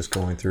 It's just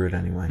going through it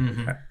anyway.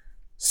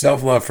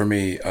 Self-love for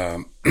me,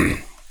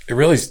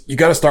 you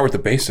got to start with the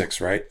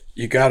basics, right?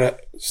 You got to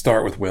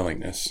start with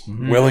willingness,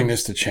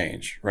 willingness to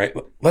change, right?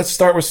 Let's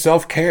start with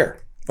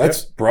self-care.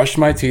 Let's brush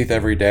my teeth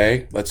every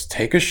day. Let's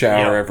take a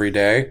shower every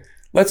day.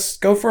 Let's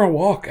go for a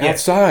walk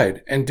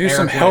outside and do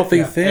some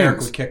healthy things. Eric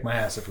would kick my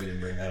ass if we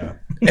didn't bring that up.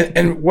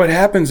 And what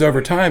happens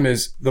over time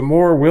is the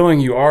more willing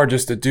you are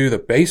just to do the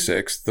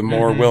basics, the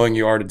more willing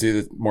you are to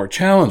do the more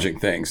challenging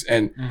things.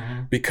 And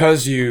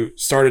because you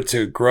started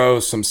to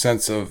grow some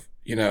sense of,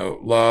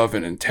 love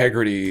and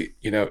integrity,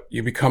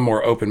 you become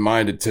more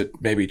open-minded to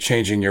maybe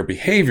changing your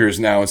behaviors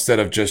now instead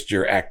of just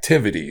your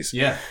activities.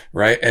 Yeah.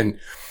 Right. And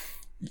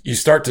you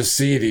start to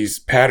see these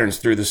patterns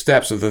through the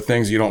steps of the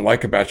things you don't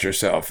like about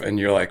yourself. And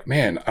you're like,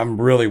 man,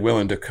 I'm really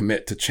willing to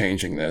commit to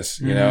changing this,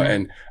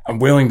 and I'm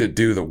willing to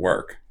do the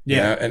work.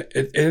 Yeah. And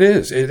it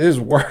is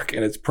work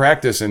and it's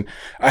practice. And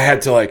I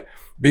had to like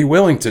be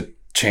willing to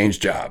change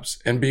jobs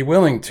and be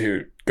willing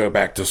to go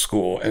back to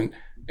school.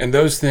 And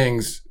those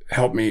things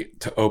helped me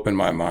to open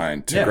my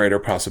mind to greater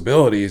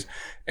possibilities.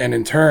 And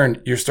in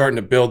turn, you're starting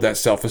to build that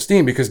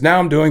self-esteem because now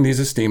I'm doing these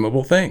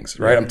esteemable things,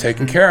 right? I'm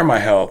taking care of my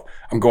health.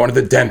 I'm going to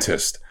the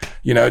dentist,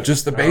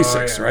 just the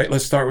basics, right?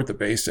 Let's start with the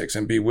basics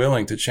and be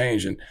willing to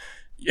change. And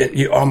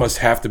you almost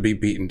have to be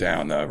beaten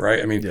down though,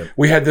 right? I mean,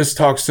 we had this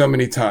talk so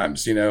many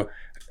times,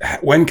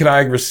 when can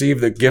I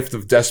receive the gift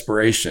of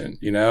desperation,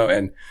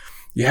 and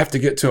you have to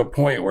get to a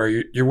point where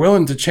you're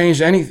willing to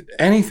change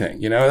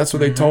anything, that's what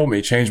they told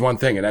me, change one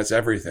thing and that's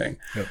everything.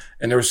 Yep.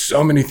 And there were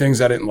so many things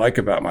I didn't like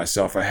about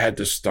myself. I had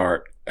to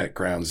start at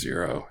ground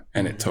zero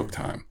and it took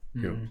time.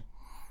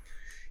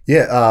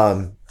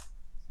 Yeah.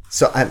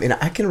 So, I mean,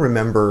 I can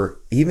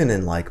remember even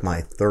in like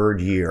my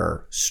third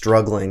year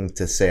struggling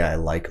to say I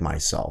like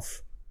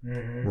myself,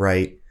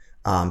 right?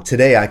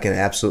 Today I can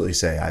absolutely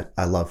say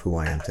I love who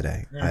I am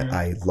today.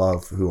 I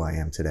love who I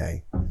am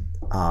today.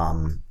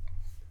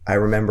 I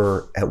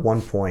remember at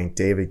one point,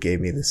 David gave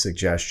me the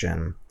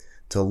suggestion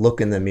to look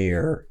in the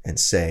mirror and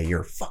say,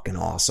 "You're fucking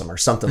awesome," or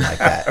something like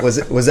that. Was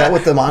that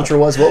what the mantra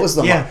was? What was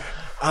the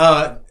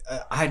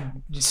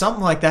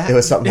something like that. It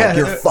was something like,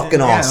 "You're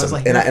fucking awesome,"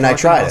 like, and I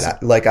tried awesome.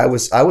 It.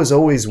 I was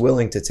always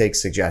willing to take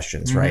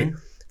suggestions, right,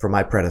 from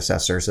my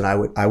predecessors, and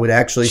I would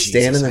actually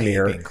stand in the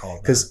mirror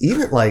because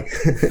even like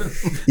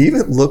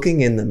even looking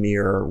in the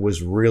mirror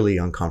was really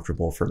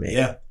uncomfortable for me.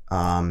 Yeah.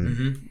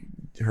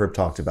 Herb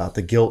talked about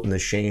the guilt and the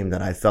shame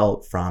that I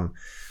felt from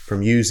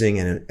using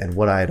and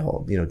what I had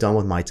done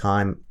with my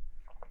time,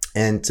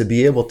 and to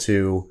be able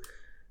to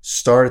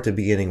start at the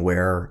beginning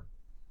where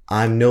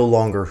I'm no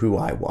longer who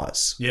I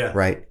was. Yeah.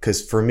 Right.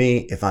 Because for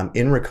me, if I'm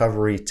in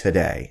recovery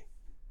today,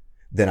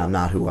 then I'm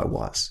not who I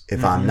was.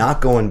 If I'm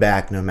not going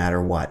back no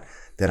matter what,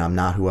 then I'm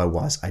not who I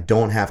was. I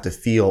don't have to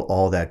feel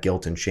all that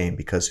guilt and shame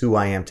because who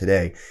I am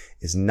today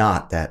is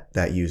not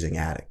that using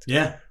addict.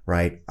 Yeah.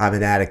 Right. I'm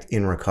an addict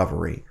in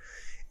recovery.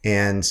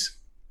 And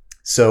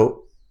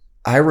so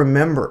I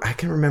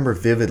can remember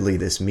vividly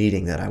this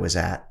meeting that I was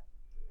at.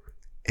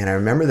 And I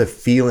remember the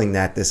feeling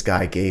that this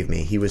guy gave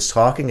me. He was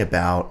talking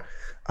about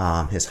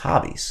his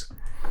hobbies,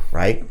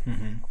 right?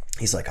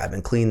 He's like, I've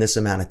been clean this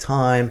amount of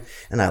time,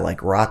 and I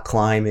like rock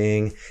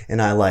climbing,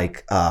 and I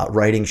like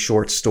writing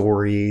short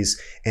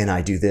stories, and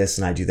I do this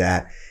and I do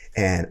that.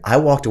 And I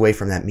walked away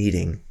from that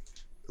meeting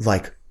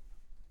like,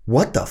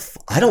 what the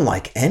I don't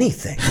like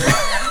anything.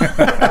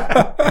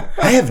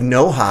 I have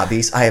no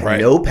hobbies. I have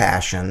no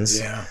passions.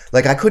 Yeah.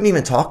 Like, I couldn't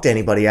even talk to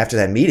anybody after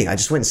that meeting. I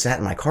just went and sat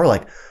in my car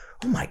like,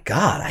 oh my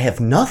God, I have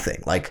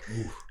nothing. Like,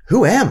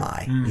 who am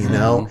I? You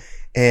know?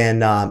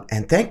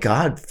 And thank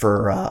God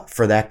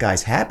for that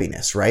guy's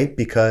happiness, right?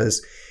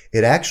 Because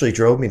it actually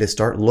drove me to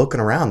start looking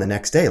around the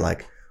next day.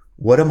 Like,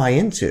 what am I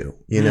into?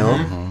 You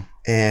know?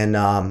 And,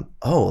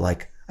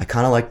 like, I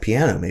kind of like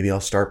piano. Maybe I'll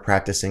start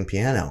practicing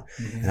piano.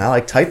 And I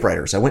like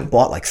typewriters. I went and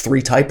bought like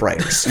 3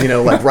 typewriters, you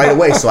know, like right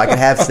away, so I could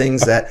have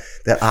things that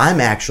I'm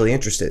actually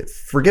interested in.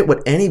 Forget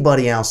what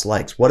anybody else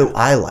likes. What do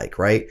I like,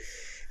 right?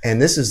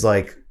 And this is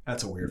like,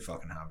 that's a weird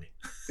fucking hobby.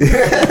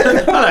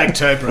 I like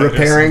typewriters.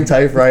 Repairing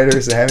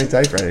typewriters and having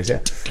typewriters,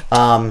 yeah.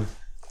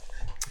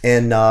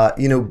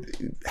 You know,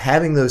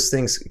 having those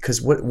things,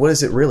 because what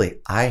is it really?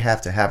 I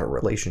have to have a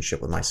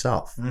relationship with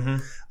myself.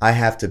 I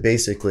have to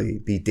basically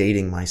be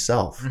dating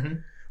myself,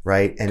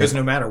 right? And because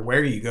no matter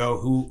where you go,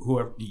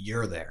 whoever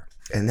you're there.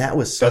 And that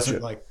was such a,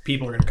 like,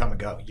 people are going to come and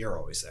go. You're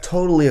always there.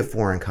 Totally a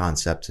foreign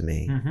concept to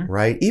me,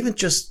 right? Even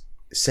just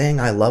saying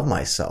I love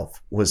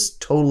myself was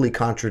totally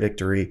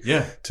contradictory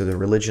to the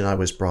religion I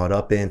was brought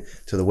up in,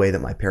 to the way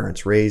that my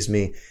parents raised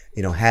me.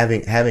 You know,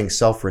 having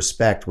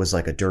self-respect was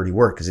like a dirty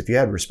word, because if you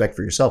had respect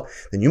for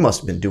yourself, then you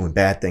must have been doing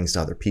bad things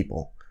to other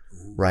people,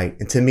 right?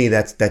 And to me,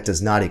 that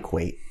does not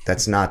equate.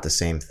 That's not the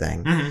same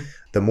thing.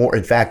 The more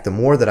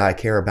that I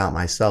care about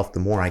myself, the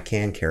more I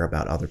can care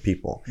about other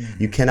people.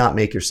 You cannot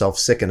make yourself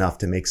sick enough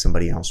to make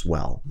somebody else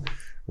well,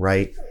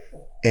 right?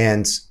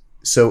 And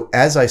so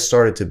as I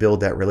started to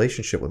build that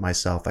relationship with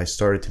myself, I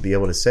started to be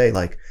able to say,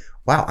 like,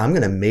 wow, I'm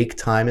going to make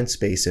time and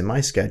space in my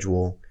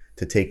schedule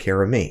to take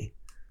care of me.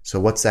 So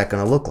what's that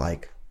going to look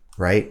like,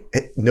 right?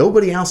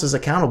 Nobody else is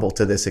accountable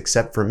to this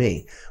except for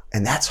me.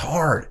 And that's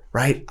hard,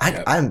 right?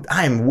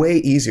 I'm way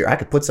easier. I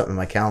could put something in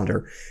my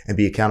calendar and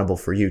be accountable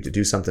for you, to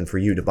do something for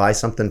you, to buy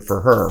something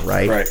for her,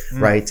 right?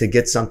 Right. To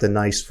get something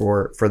nice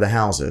for the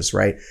houses,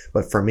 right?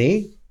 But for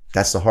me,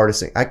 that's the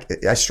hardest thing.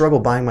 I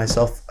struggle buying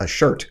myself a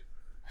shirt.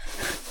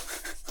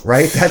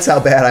 Right? That's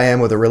how bad I am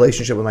with a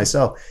relationship with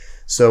myself.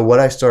 So what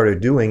I started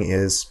doing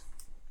is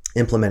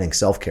implementing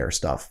self-care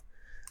stuff.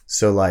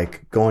 So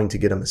like going to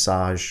get a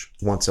massage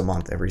once a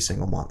month, every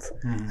single month.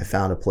 I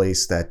found a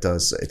place that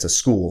it's a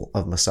school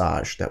of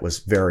massage that was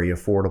very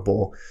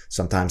affordable.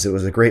 Sometimes it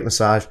was a great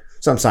massage.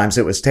 Sometimes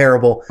it was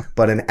terrible,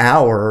 but an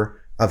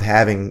hour of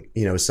having,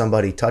 you know,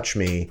 somebody touch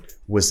me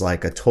was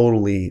like a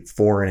totally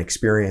foreign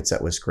experience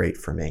that was great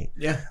for me.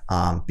 Yeah.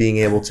 Being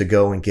able to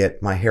go and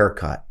get my hair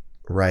cut,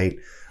 right?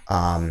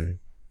 I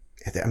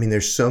mean,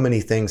 there's so many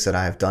things that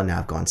I've done now.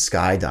 I've gone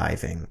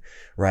skydiving,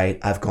 right?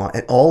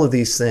 And all of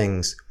these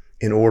things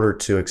in order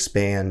to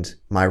expand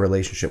my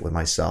relationship with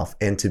myself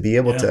and to be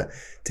able to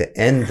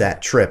end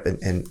that trip.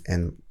 And,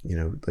 you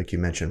know, like you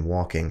mentioned,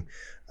 walking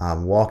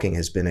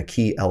has been a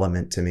key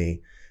element to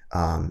me,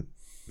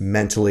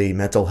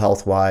 mental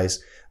health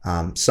wise.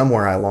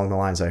 Somewhere along the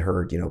lines I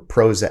heard, you know,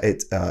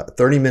 Prozac,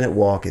 30-minute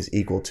walk is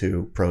equal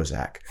to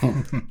Prozac.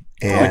 And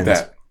I like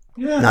that.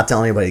 Not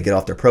telling anybody to get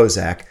off their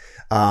Prozac,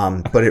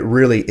 but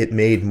it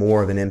made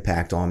more of an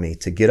impact on me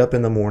to get up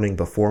in the morning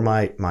before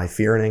my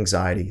fear and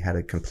anxiety had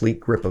a complete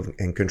grip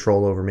and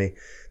control over me,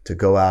 to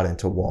go out and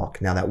to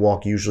walk. Now that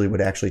walk usually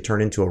would actually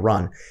turn into a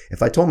run.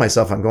 If I told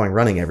myself I'm going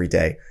running every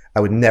day, I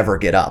would never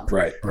get up.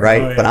 Right. Oh,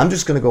 yeah. But I'm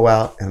just going to go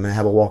out and I'm going to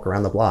have a walk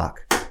around the block.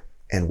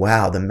 And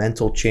wow, the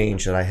mental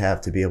change that I have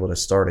to be able to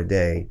start a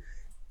day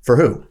for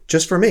who?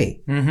 Just for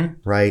me.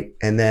 Right.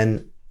 And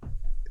then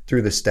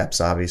through the steps,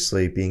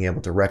 obviously, being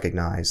able to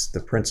recognize the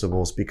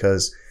principles,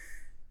 because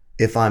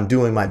if I'm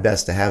doing my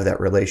best to have that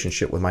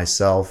relationship with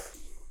myself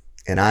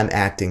and I'm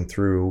acting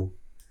through,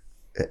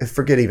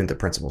 forget even the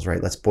principles,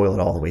 right? Let's boil it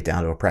all the way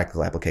down to a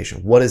practical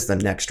application. What is the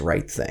next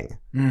right thing?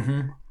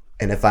 And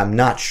if I'm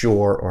not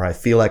sure, or I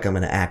feel like I'm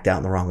going to act out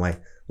in the wrong way,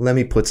 let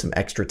me put some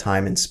extra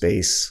time and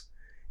space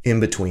in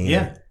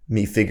between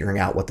me figuring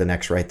out what the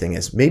next right thing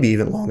is. Maybe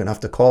even long enough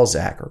to call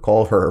Zach or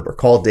call Herb or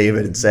call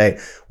David and say,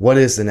 what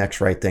is the next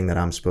right thing that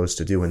I'm supposed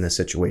to do in this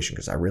situation?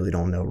 Because I really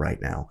don't know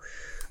right now.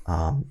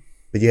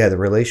 But yeah, the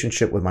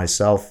relationship with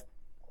myself,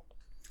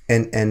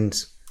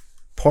 and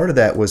part of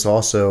that was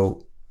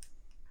also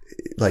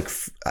like,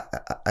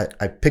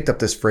 I picked up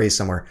this phrase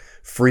somewhere,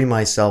 free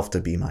myself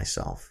to be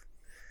myself.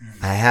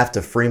 I have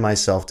to free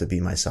myself to be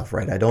myself,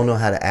 right? I don't know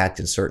how to act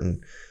in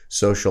certain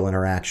social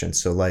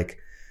interactions. So like,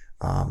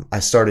 I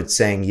started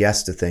saying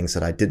yes to things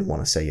that I didn't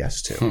want to say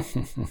yes to,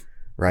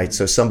 right?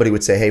 So somebody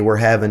would say, hey, we're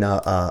having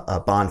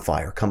a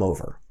bonfire, come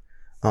over.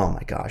 Oh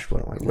my gosh,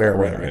 what am I, where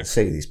am I going to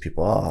say to these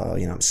people? Oh,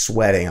 you know, I'm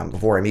sweating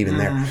before I'm even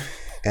there.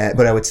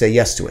 But I would say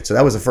yes to it. So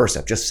that was the first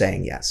step, just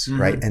saying yes,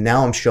 right? And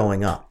now I'm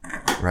showing up,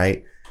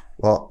 right?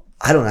 Well,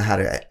 I don't know how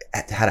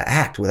to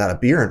act without a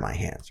beer in my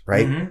hands,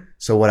 right?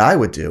 So what I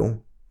would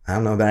do I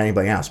don't know about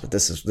anybody else, but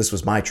this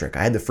was my trick.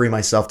 I had to free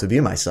myself to be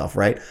myself,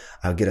 right?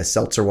 I would get a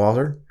seltzer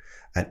water.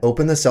 I'd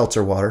open the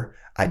seltzer water.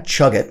 I'd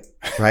chug it,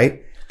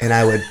 right? And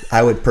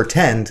I would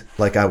pretend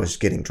like I was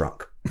getting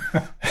drunk.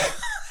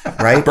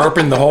 Right?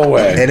 Burping the whole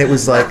way. And it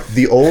was like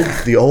the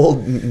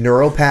old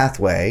neural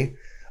pathway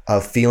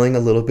of feeling a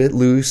little bit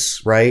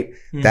loose, right?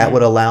 Mm-hmm. That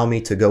would allow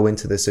me to go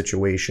into the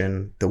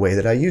situation the way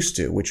that I used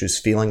to, which is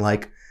feeling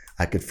like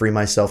I could free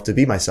myself to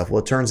be myself.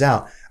 Well, it turns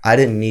out I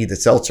didn't need the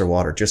seltzer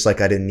water, just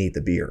like I didn't need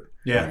the beer.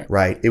 Yeah.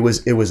 Right. It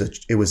was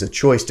a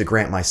choice to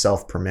grant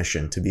myself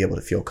permission to be able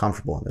to feel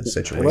comfortable in this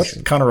situation. Well,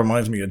 that kind of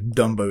reminds me of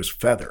Dumbo's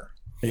feather,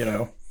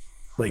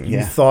 like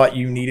you thought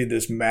you needed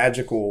this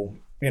magical,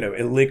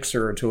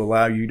 elixir to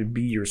allow you to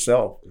be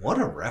yourself. What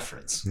a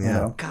reference.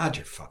 Yeah. God,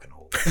 you're fucking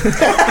old.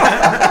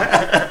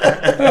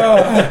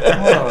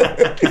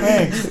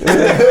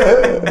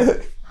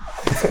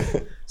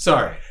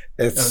 Sorry.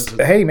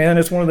 Hey man,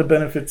 it's one of the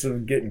benefits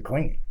of getting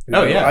clean.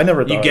 Oh yeah, I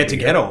never thought you get to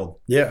get old.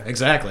 Yeah,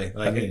 exactly.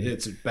 Like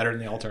it's better than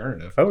the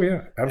alternative. Oh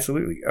yeah,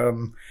 absolutely.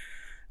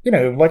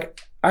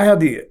 Like I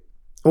had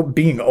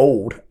being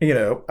old.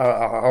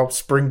 I'll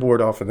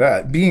springboard off of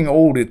that. Being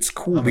old, it's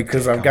cool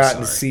because I've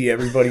gotten to see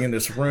everybody in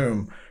this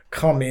room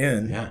come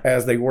in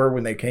as they were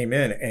when they came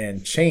in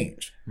and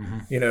change.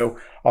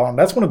 Mm-hmm.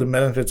 That's one of the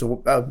benefits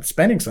of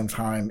spending some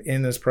time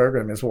in this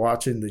program is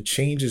watching the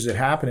changes that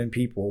happen in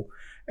people.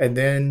 And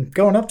then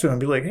going up to him and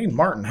be like, hey,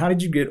 Martin, how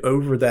did you get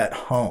over that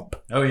hump?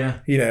 Oh, yeah.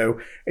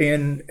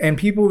 And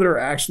people that are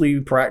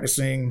actually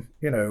practicing,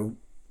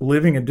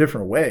 living a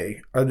different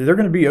way, they're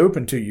going to be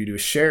open to you to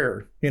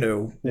share,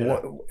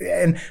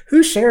 and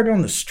who shared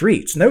on the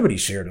streets? Nobody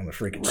shared on the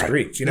freaking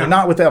streets,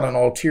 not without an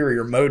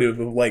ulterior motive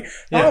of like,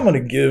 I'm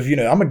going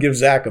to give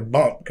Zach a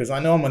bump because I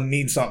know I'm going to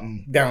need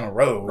something down the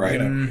road, right.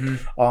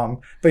 Mm-hmm.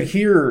 But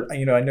here,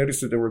 I noticed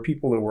that there were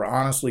people that were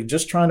honestly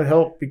just trying to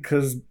help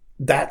because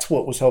that's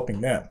what was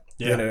helping them.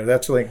 Yeah.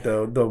 That's like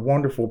the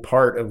wonderful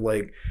part of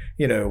like,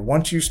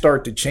 once you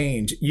start to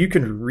change, you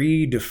can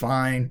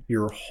redefine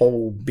your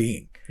whole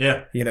being.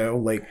 Yeah.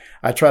 Like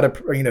I try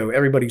to,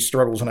 everybody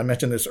struggles. And I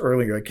mentioned this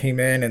earlier. I came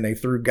in and they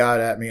threw God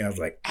at me and I was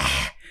like,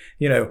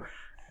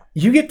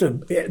 you get to,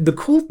 the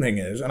cool thing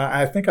is, and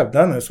I think I've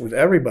done this with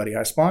everybody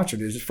I sponsored,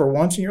 is for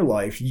once in your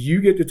life,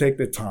 you get to take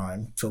the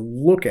time to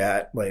look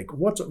at like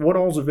what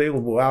all's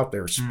available out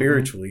there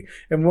spiritually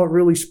and what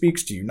really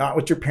speaks to you, not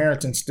what your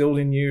parents instilled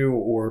in you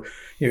or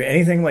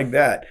anything like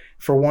that.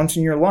 For once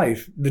in your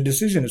life, the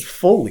decision is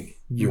fully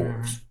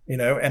yours,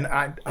 and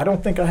I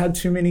don't think I had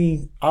too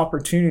many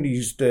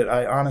opportunities that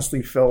I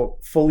honestly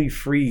felt fully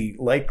free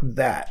like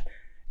that,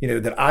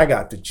 that I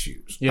got to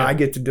choose. Yeah. I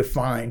get to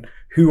define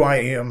who I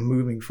am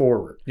moving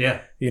forward.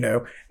 Yeah.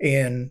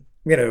 And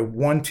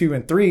 1, 2,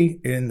 and 3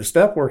 in the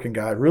step working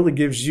guide really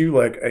gives you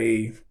like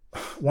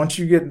once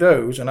you get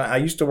those, and I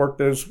used to work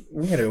those,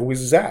 with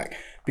Zach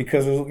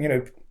because,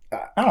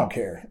 I don't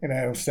care,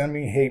 send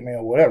me hate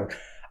mail, whatever.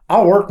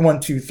 I'll work 1,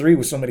 2, 3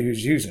 with somebody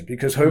who's using,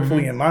 because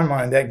hopefully in my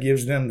mind, that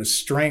gives them the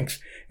strength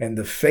and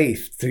the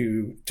faith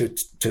to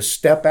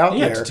step out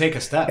there, to take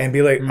a step and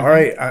be like, all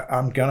right,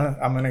 I'm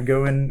gonna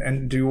go in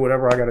and do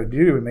whatever I got to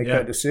do and make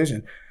that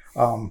decision.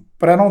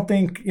 But I don't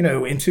think,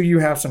 until you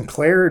have some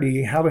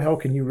clarity, how the hell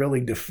can you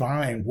really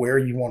define where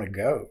you want to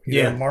go?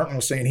 Martin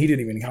was saying he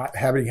didn't even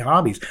have any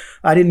hobbies.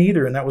 I didn't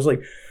either. And that was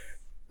like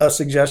a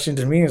suggestion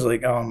to me is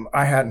like,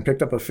 I hadn't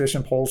picked up a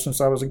fishing pole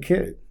since I was a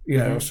kid,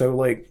 so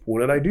like, what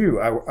did I do?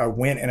 I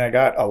went and I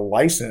got a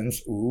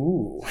license.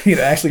 Ooh,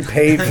 actually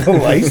paid for the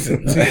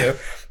license,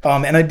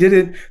 and I did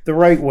it the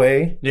right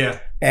way. Yeah.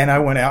 And I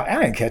went out.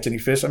 I didn't catch any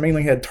fish. I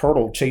mainly had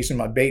turtle chasing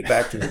my bait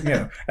back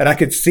to, and I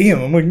could see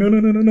him. I'm like, no.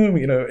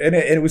 And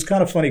it was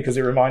kind of funny because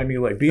it reminded me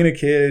of like being a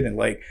kid and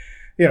like,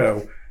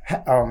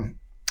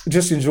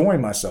 just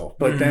enjoying myself.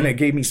 But then it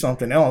gave me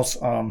something else.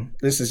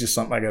 This is just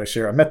something I got to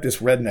share. I met this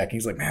redneck.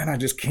 He's like, man, I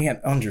just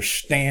can't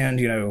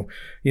understand,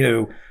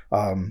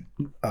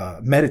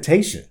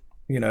 meditation.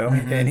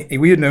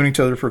 And we had known each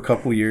other for a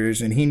couple of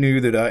years, and he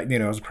knew that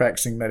I was a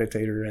practicing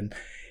meditator, and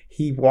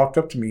he walked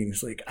up to me and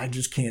he's like, I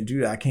just can't do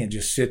that. I can't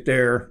just sit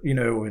there,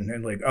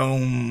 and like,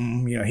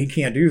 he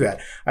can't do that.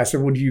 I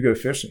said, well, do you go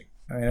fishing?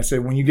 And I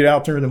said, when you get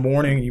out there in the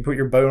morning and you put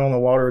your boat on the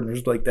water and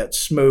there's like that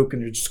smoke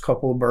and there's just a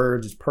couple of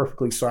birds, it's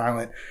perfectly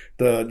silent.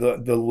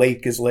 The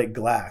lake is like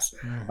glass.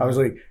 I was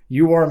like,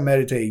 you are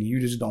meditating. You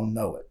just don't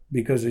know it,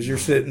 because as you're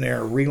sitting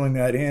there reeling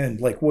that in,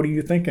 like, what are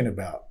you thinking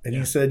about? And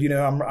he said,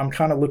 I'm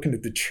kind of looking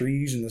at the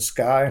trees and the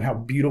sky and how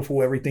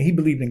beautiful everything. He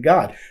believed in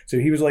God. So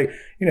he was like,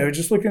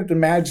 just looking at the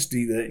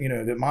majesty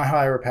that, that my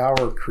higher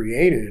power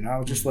created. And I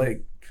was just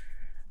like,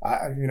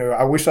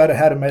 I wish I'd have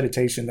had a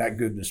meditation that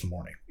good this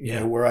morning,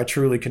 where I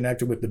truly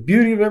connected with the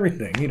beauty of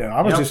everything.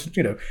 I was just,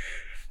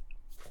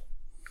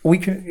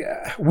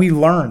 we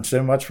learn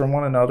so much from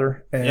one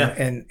another,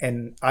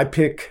 and I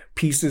pick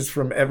pieces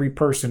from every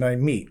person I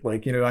meet.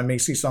 Like, I may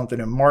see something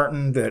in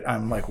Martin that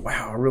I'm like,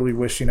 wow, I really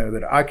wish,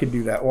 that I could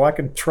do that. Well, I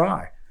can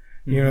try,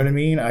 You know what I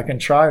mean? I can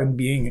try and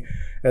being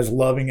as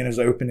loving and as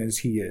open as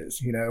he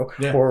is, you know,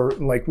 or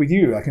like with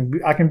you, I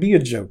can be a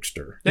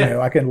jokester, you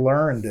know, I can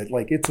learn that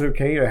like, it's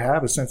okay to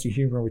have a sense of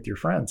humor with your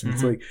friends. And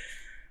it's like,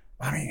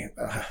 I mean,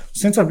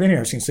 since I've been here,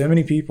 I've seen so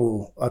many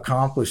people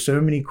accomplish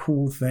so many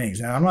cool things.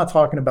 And I'm not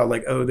talking about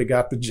like, oh, they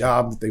got the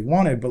job that they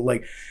wanted, but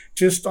like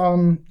just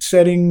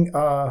setting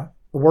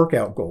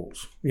workout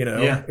goals, you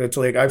know. It's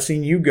like I've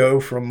seen you go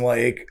from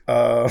like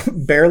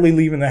barely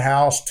leaving the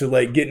house to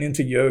like getting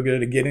into yoga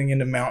to getting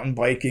into mountain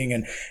biking,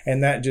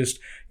 and that just,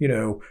 you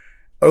know,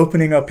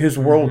 opening up his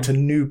world to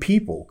new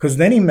people, because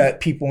then he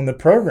met people in the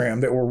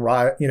program that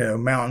were, you know,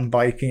 mountain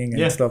biking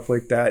and stuff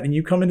like that. And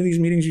you come into these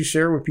meetings, you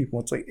share with people,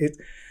 it's like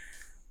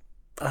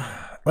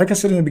like I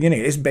said in the beginning,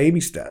 it's baby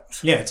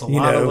steps. Yeah, it's a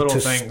lot of little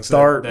things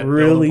start that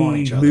really build upon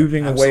each other.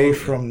 moving away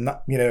from,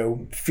 you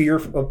know, fear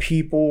of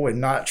people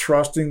and not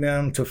trusting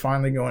them, to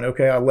finally going,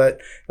 okay, I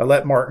let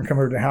Martin come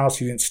over to the house.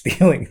 He didn't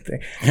steal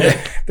anything.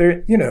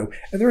 There, you know,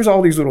 there's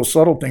all these little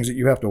subtle things that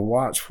you have to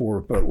watch for.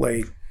 But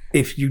like,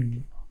 if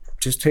you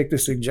just take the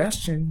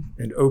suggestion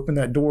and open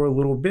that door a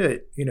little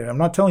bit, you know, I'm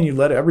not telling you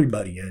let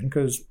everybody in,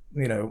 because,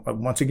 you know,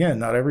 once again,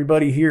 not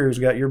everybody here has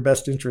got your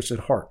best interests at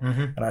heart.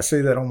 And I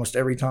say that almost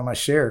every time I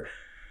share.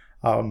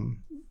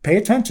 Pay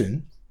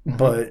attention,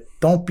 but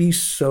don't be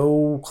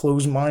so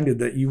closed-minded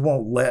that you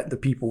won't let the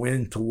people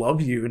in to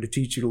love you and to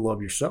teach you to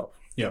love yourself.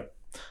 Yep.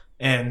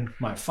 And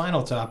my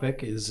final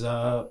topic is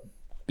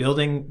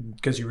building,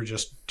 because you were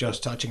just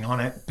touching on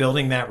it,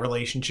 building that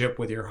relationship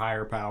with your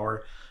higher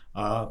power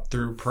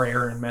through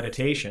prayer and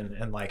meditation,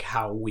 and like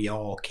how we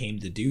all came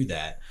to do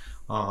that.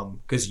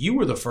 Because you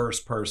were the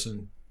first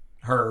person,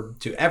 Herb,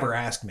 to ever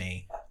ask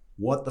me,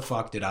 what the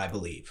fuck did I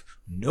believe?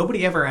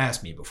 Nobody ever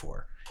asked me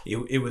before.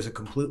 It was a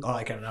complete,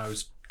 like, and I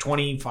was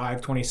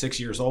 25, 26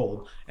 years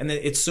old. And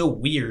it's so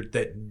weird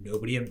that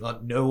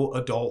no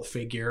adult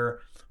figure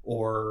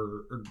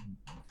or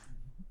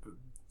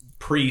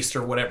priest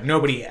or whatever,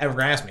 nobody ever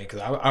asked me,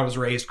 because I was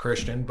raised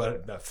Christian,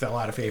 but I fell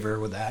out of favor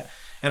with that.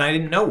 And I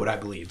didn't know what I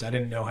believed. I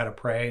didn't know how to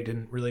pray. I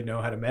didn't really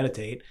know how to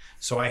meditate.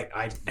 So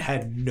I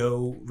had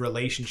no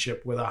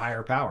relationship with a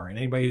higher power. And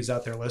anybody who's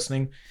out there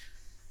listening,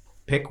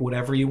 pick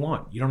whatever you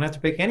want. You don't have to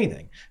pick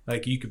anything.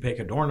 Like, you could pick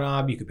a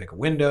doorknob, you could pick a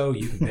window,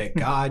 you can pick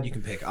God, you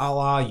can pick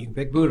Allah, you can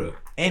pick Buddha.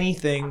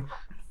 Anything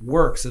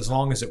works as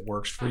long as it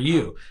works for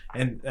you.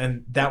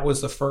 And that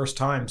was the first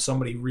time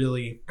somebody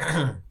really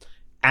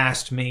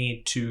asked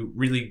me to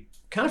really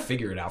kind of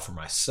figure it out for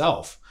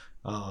myself,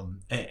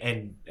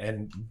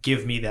 and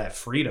give me that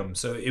freedom.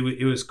 So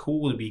it was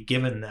cool to be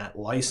given that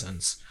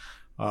license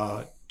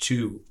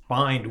to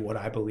find what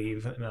I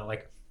believe.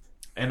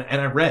 And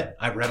I read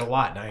a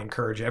lot, and I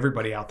encourage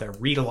everybody out there,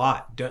 read a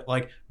lot.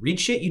 Read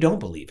shit you don't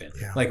believe in.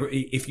 Like,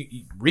 if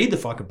you read the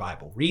fucking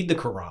Bible, read the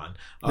Quran,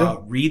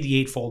 read the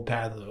Eightfold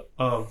Path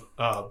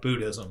of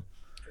Buddhism,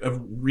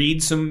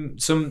 read some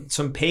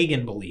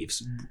pagan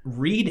beliefs,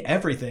 read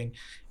everything,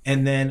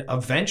 and then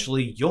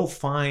eventually you'll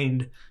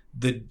find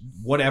the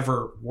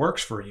whatever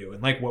works for you.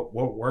 And like what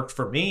worked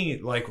for me,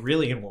 like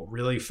really, and what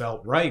really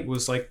felt right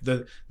was like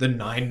the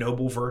 9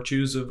 noble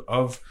virtues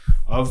of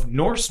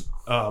Norse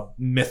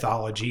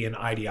mythology and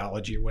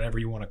ideology, or whatever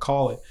you want to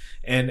call it.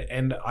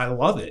 And I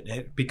love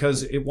it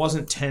because it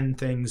wasn't 10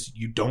 things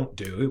you don't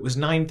do. It was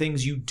 9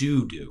 things you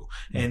do,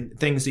 and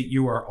things that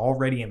you are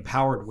already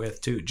empowered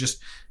with to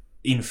just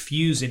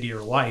infuse into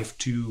your life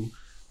to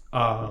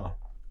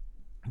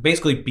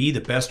basically be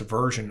the best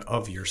version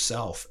of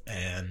yourself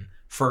and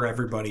for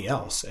everybody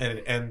else.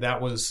 And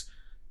it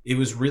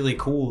was really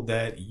cool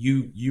that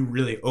you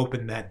really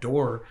opened that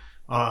door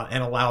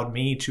and allowed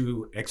me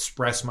to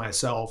express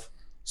myself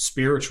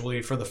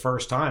spiritually for the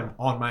first time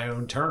on my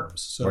own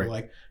terms. So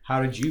like,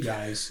 how did you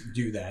guys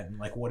do that? And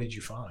like, what did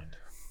you find?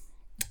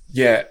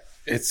 Yeah,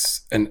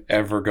 it's an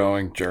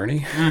ever-going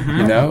journey.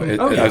 You know,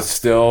 it's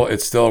still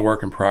a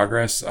work in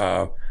progress.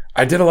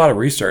 I did a lot of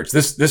research.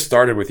 This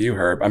started with you,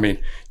 Herb. I mean,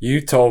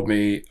 you told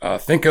me,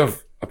 think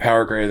of a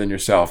power greater than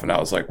yourself. And I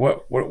was like,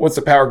 what's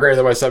a power greater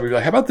than myself? You'd be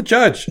like, how about the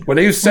judge? When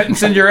he was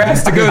sentencing your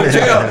ass to go to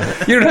jail,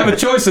 you didn't have a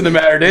choice in the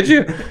matter, did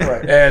you?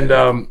 Right. And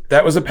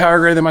that was a power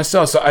greater than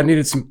myself. So I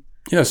needed some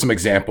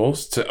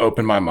examples to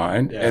open my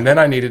mind. Yeah. And then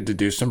I needed to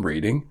do some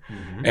reading.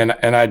 And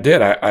I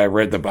did. I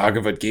read the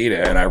Bhagavad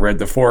Gita, and I read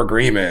the 4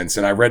 Agreements,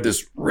 and I read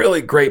this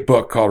really great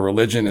book called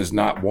Religion is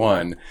Not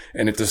One.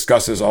 And it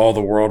discusses all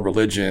the world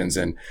religions.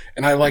 And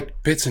I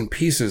liked bits and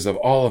pieces of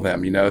all of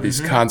them,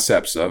 these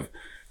concepts of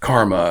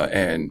karma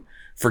and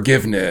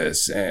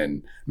forgiveness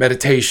and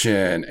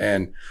meditation.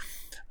 And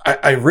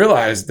I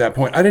realized at that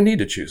point, I didn't need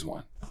to choose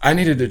one. I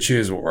needed to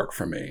choose what worked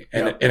for me.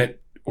 And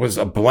it was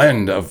a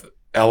blend of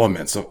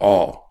elements of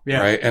all,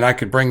 right? And I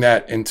could bring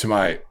that into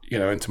my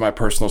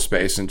personal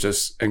space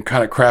and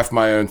kind of craft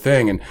my own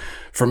thing. And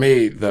for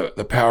me,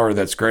 the power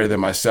that's greater than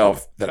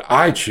myself that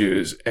I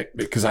choose,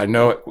 because I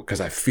know it,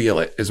 because I feel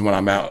it, is when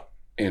I'm out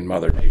in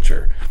Mother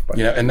Nature,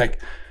 and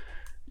like,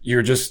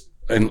 you're just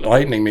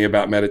enlightening me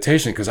about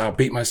meditation, because I'll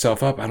beat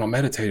myself up. I don't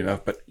meditate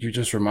enough, but you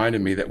just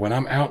reminded me that when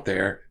I'm out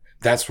there,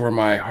 that's where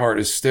my heart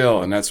is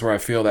still, and that's where I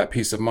feel that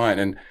peace of mind.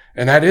 And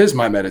that is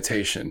my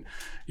meditation,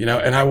 you know,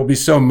 and I will be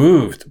so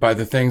moved by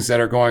the things that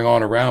are going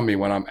on around me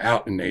when I'm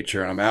out in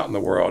nature and I'm out in the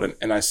world,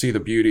 and I see the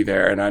beauty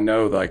there. And I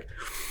know, like,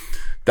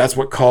 that's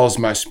what calls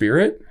my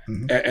spirit.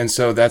 And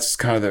so that's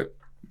kind of the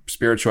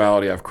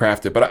spirituality I've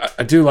crafted. But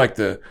I do like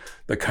the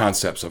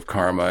concepts of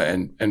karma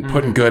and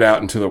putting good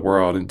out into the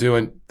world and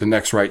doing the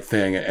next right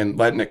thing and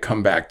letting it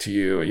come back to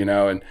you, you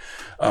know. And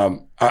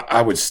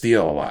I would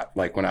steal a lot,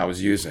 like when I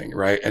was using,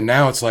 right? And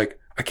now it's like,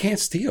 I can't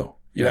steal,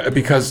 you know,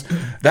 because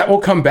that will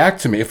come back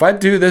to me. If I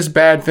do this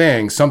bad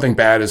thing, something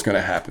bad is going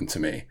to happen to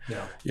me,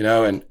 you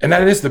know, and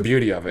that is the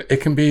beauty of it. It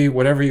can be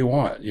whatever you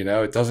want, you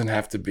know. It doesn't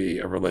have to be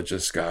a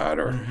religious God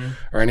or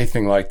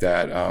anything like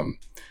that.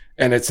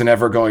 And it's an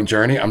ever-going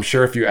journey. I'm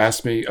sure if you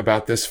ask me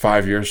about this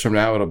 5 years from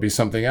now, it'll be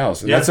something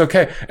else. And that's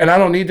okay. And I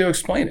don't need to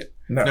explain it.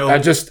 No. I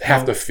just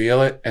have to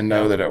feel it and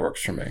know that it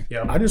works for me.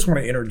 I just want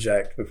to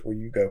interject before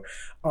you go.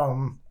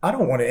 I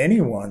don't want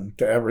anyone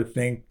to ever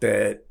think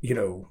that, you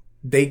know,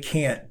 they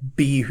can't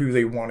be who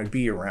they want to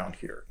be around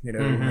here. You know,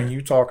 when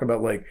you talk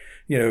about, like,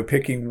 you know,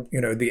 picking,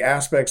 you know, the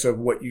aspects of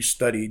what you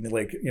studied,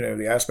 like, you know,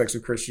 the aspects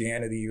of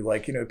Christianity, you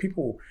like, you know,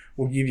 people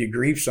will give you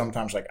grief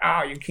sometimes, like,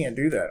 you can't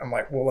do that. I'm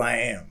like, well, I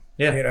am.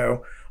 You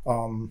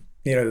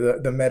know,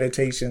 the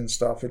meditation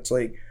stuff, it's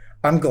like,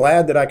 I'm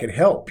glad that I could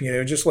help, you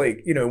know, just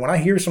like, you know, when I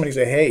hear somebody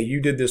say, hey,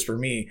 you did this for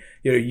me,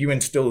 you know, you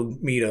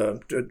instilled me to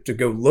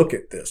go look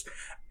at this.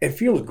 It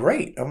feels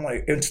great. I'm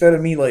like, instead of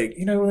me, like,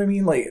 you know what I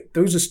mean? Like,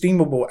 those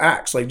esteemable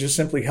acts, like just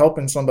simply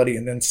helping somebody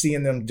and then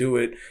seeing them do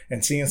it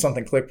and seeing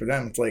something click for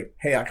them. It's like,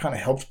 hey, I kind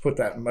of helped put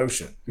that in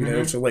motion, you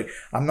know? So, like,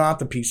 I'm not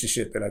the piece of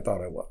shit that I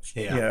thought I was.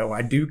 You know,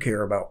 I do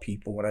care about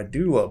people and I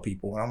do love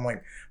people. And I'm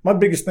like, my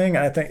biggest thing,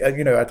 I think,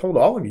 you know, I told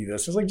all of you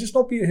this, is like, just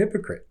don't be a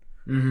hypocrite.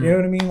 You know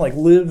what I mean? Like,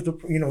 live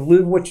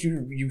what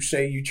you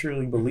say you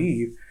truly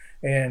believe,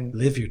 and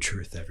live your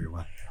truth,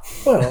 everyone.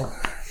 Well,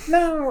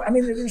 no, I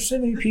mean, there's so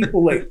many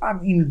people, like, I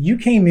mean, you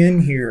came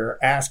in here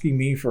asking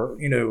me for,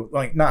 you know,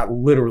 like, not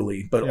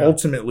literally, but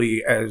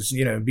ultimately, as,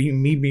 you know,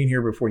 being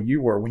here before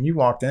you were, when you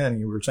walked in,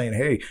 you were saying,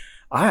 hey,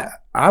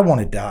 I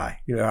want to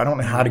die. You know, I don't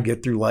know how to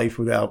get through life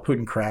without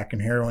putting crack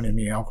and heroin in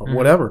me, alcohol,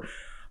 whatever.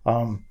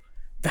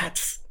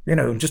 That's, you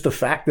know, just the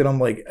fact that I'm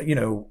like, you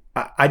know,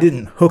 I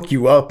didn't hook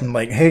you up and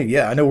like, hey,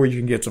 yeah, I know where you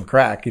can get some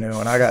crack, you know,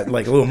 and I got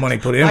like a little money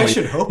put in. I like,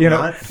 should hope you know,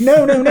 not.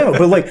 No.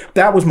 But like,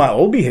 that was my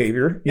old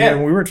behavior. You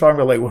know, we were talking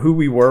about like who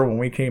we were when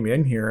we came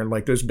in here, and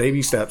like those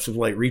baby steps of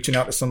like reaching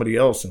out to somebody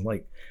else and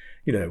like,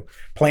 you know,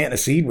 planting a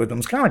seed with them.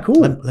 It's kind of cool.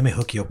 Let me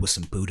hook you up with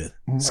some Buddha.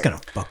 It's going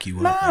to fuck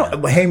you up.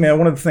 No, hey man,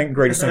 one of the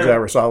greatest things I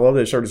ever saw, I love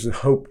that shirt, is a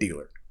hope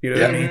dealer. You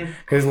know what I mean?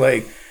 Because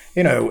like,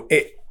 you know,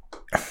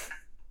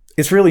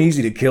 it's really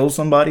easy to kill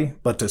somebody,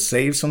 but to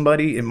save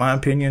somebody, in my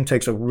opinion,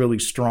 takes a really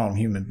strong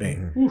human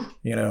being,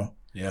 you know?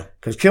 Yeah.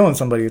 Because killing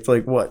somebody, it's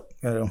like, what?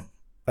 You know,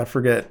 I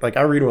forget. Like,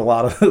 I read a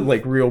lot of,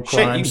 like, real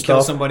crime shit, you can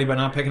kill somebody by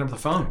not picking up the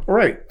phone.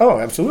 Right. Oh,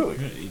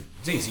 absolutely.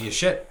 It's easy as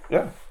shit.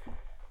 Yeah.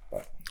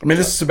 I mean,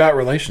 this is about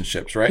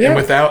relationships, right? Yeah. And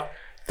without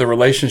the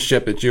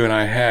relationship that you and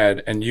I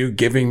had, and you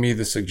giving me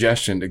the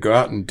suggestion to go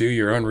out and do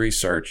your own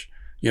research,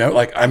 you know,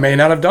 like, I may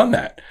not have done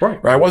that. Right.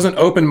 I wasn't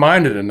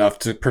open-minded enough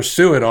to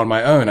pursue it on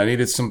my own. I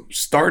needed some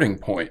starting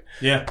point.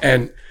 Yeah.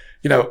 And,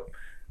 you know,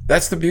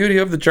 that's the beauty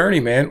of the journey,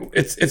 man.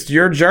 It's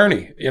your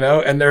journey, you know,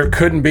 and there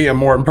couldn't be a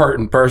more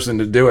important person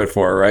to do it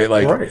for, right?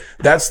 Like,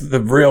 that's the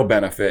real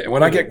benefit. And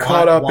when I get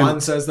caught up Juan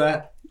says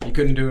that? You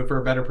couldn't do it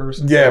for a better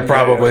person? Yeah,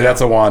 probably. Yeah.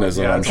 That's a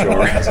Juanism, I'm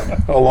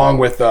sure. Along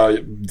with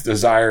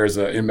desire is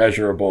an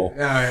immeasurable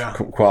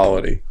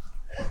quality.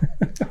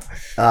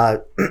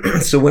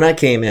 So when I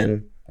came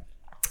in,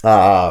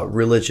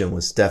 religion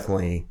was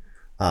definitely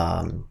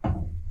on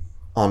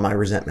my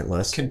resentment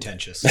list.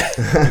 Contentious.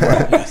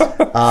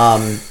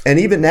 And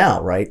even now,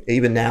 right?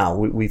 Even now,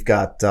 we've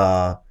got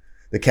the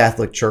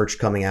Catholic Church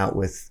coming out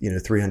with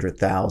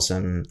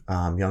 300,000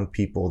 young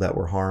people that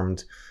were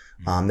harmed.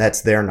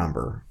 That's their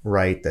number,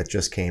 right? That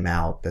just came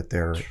out that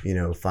they're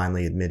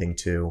finally admitting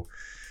to.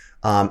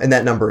 And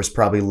that number is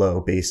probably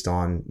low based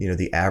on,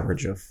 the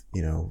average of,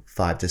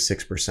 5 to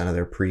 6% of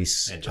their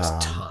priests. And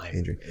just time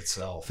injury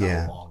itself,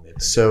 how long they've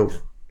been doing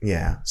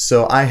it.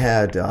 So I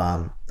had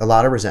a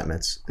lot of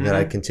resentments that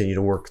I continue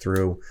to work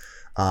through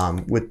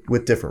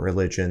with different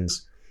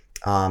religions.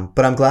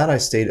 But I'm glad I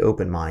stayed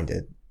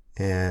open-minded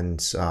and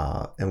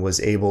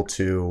was able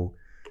to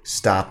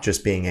stop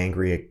just being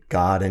angry at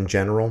God in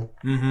general.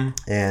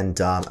 And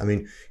I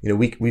mean,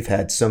 we've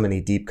had so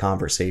many deep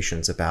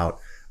conversations about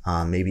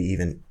maybe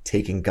even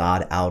taking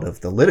God out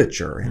of the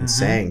literature and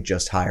saying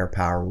just higher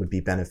power would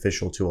be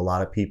beneficial to a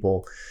lot of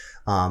people,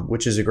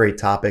 which is a great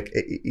topic.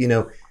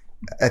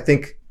 I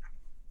think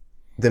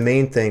the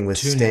main thing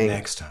was Tune in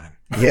next time.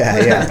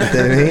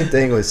 The main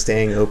thing was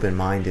staying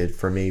open-minded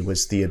for me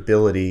was the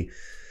ability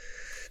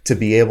to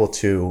be able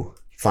to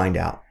find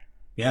out.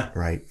 Yeah.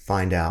 Right.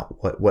 Find out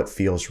what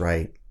feels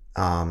right.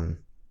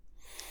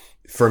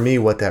 For me,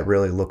 what that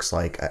really looks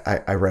like,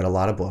 I read a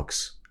lot of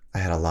books. I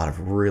had a lot of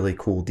really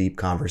cool, deep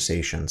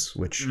conversations,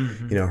 which,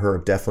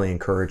 Herb definitely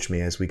encouraged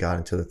me as we got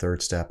into the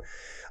third step.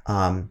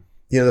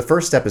 The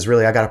first step is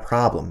really, I got a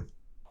problem,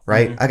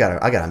 right? I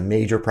got a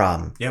major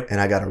problem,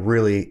 and I got to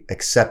really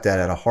accept that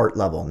at a heart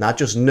level, not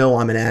just know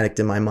I'm an addict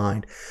in my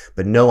mind,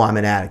 but know I'm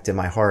an addict in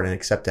my heart and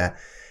accept that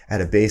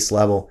at a base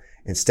level.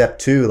 And step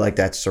 2, like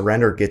that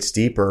surrender gets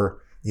deeper,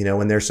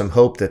 when there's some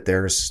hope that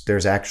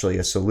there's actually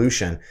a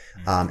solution.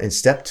 And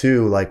step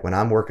 2, like when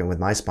I'm working with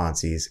my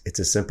sponsees, it's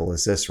as simple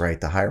as this, right?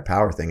 The higher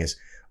power thing is,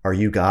 are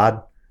you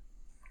God?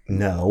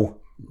 No.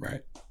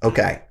 Right.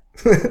 Okay.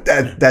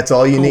 That's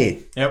all you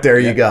need. Yep. There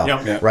you go.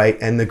 Yep. Right.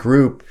 And the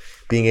group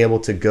being able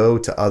to go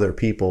to other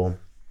people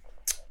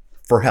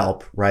for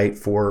help, right?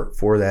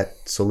 For that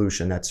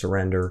solution, that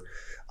surrender.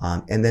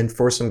 And then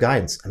for some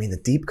guidance. I mean, the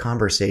deep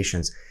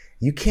conversations,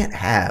 I can't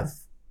have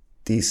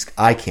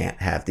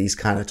these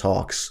kind of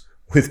talks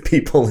with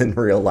people in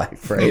real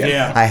life, right?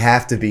 Yeah. I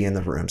have to be in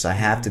the rooms. I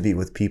have to be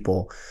with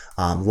people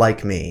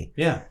like me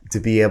to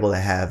be able to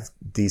have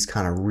these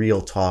kind of real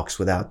talks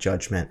without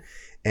judgment.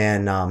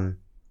 And,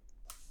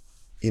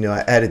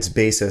 at its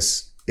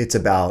basis, it's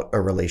about a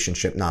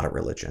relationship, not a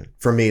religion.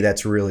 For me,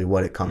 that's really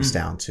what it comes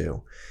down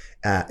to.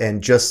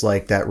 And just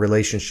like that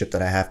relationship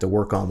that I have to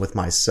work on with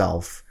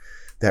myself,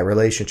 that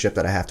relationship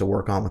that I have to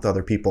work on with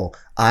other people,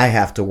 I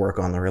have to work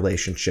on the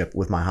relationship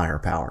with my higher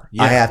power.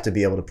 I have to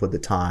be able to put the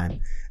time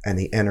and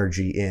the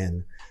energy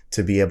in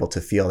to be able to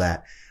feel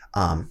that.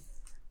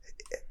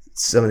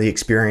 Some of the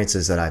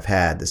experiences that I've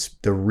had,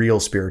 the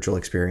real spiritual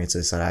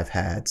experiences that I've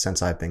had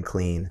since I've been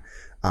clean,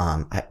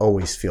 I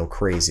always feel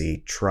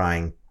crazy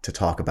trying to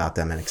talk about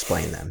them and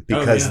explain them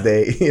because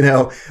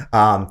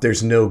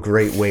there's no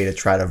great way to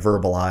try to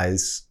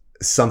verbalize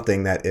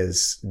something that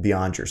is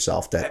beyond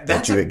yourself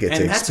that you get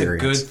to experience. That's a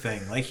good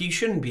thing. Like, you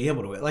shouldn't be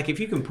able to, like, if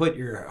you can put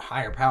your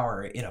higher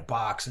power in a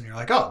box and you're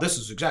like, oh, this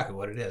is exactly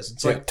what it is.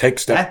 It's like, take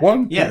step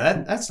 1.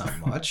 Yeah, that's not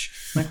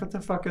much. Like, what the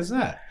fuck is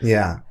that?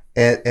 Yeah.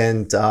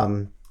 And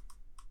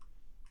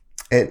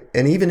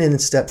even in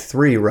step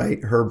 3, right,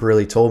 Herb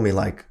really told me,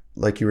 like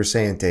you were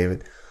saying,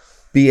 David,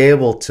 be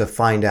able to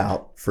find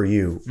out for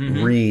you,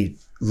 read,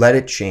 let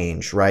it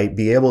change, right?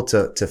 Be able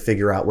to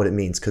figure out what it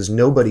means, because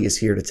nobody is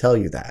here to tell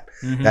you that.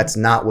 That's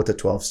not what the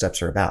 12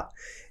 steps are about.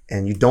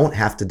 And you don't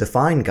have to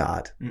define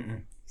God.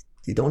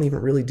 You don't even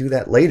really do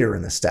that later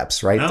in the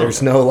steps, right?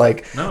 There's no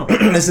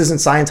this isn't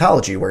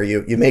Scientology where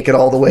you make it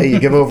all the way, you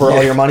give over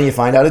all your money, you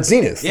find out it's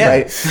Zenith,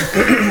 right?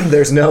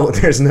 there's no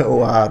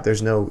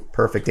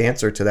perfect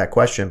answer to that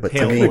question. But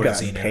to me,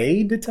 got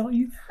paid to tell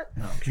you that?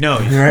 No.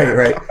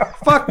 right.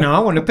 Fuck no, I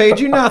wouldn't have paid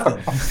you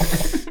nothing.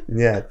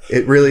 Yeah,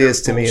 it really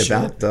is to me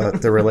about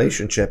the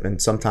relationship.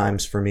 And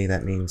sometimes for me,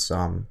 that means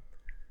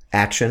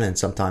action. And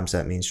sometimes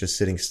that means just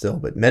sitting still.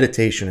 But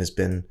meditation has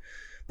been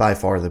by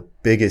far the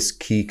biggest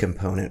key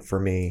component for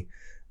me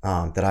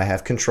that I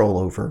have control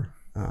over,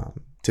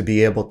 to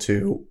be able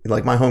to,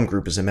 like, my home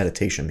group is a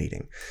meditation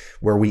meeting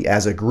where we,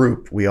 as a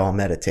group, we all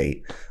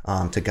meditate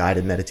to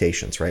guided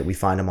meditations, right? We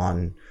find them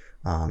on,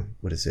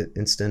 what is it?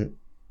 Instant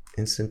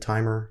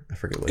Timer. I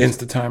forget what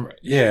Instant Timer.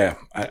 Yeah,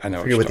 I know.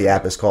 I forget what the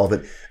app is called,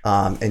 but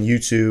and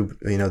YouTube.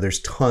 There's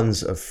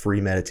tons of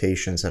free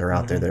meditations that are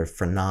out there that are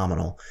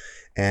phenomenal,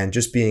 and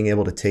just being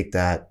able to take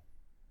that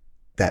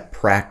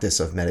practice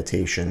of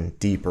meditation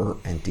deeper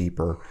and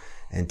deeper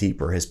and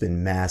deeper has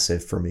been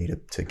massive for me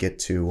to get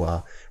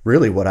to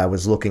really what I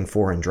was looking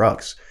for in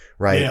drugs.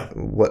 Right, yeah.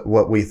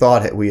 What we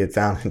thought we had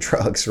found in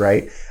drugs.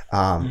 Right,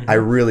 I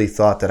really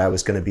thought that I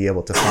was going to be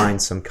able to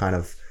find some kind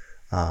of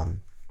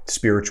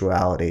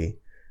spirituality,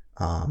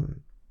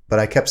 but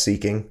I kept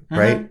seeking,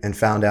 right, and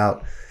found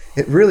out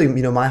it really,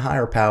 my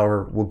higher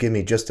power will give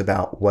me just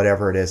about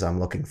whatever it is I'm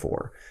looking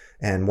for.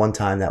 And one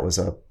time that was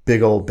a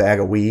big old bag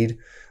of weed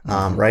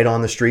right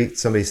on the street.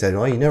 Somebody said,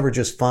 "Well, you never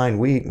just find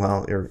weed.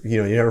 Well,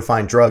 you never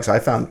find drugs." I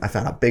found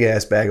a big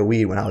ass bag of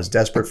weed when I was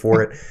desperate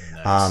for it.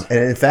 Nice. And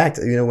in fact,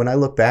 when I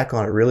look back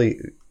on it, really,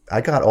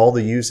 I got all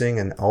the using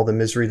and all the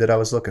misery that I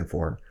was looking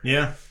for.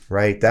 Yeah.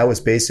 Right. That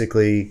was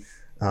basically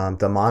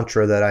the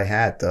mantra that I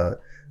had,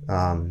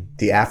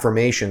 the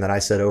affirmation that I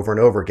said over and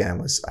over again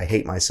was, I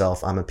hate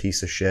myself. I'm a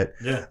piece of shit.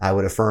 Yeah. I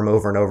would affirm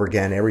over and over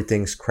again,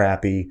 everything's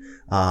crappy.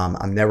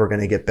 I'm never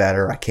going to get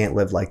better. I can't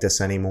live like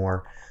this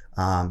anymore.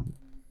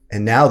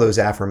 And now those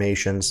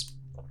affirmations,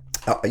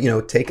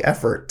 take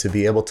effort to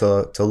be able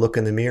to look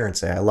in the mirror and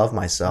say, I love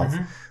myself.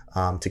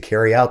 To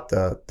carry out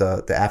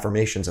the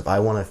affirmations of I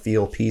want to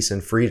feel peace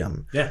and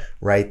freedom. Yeah.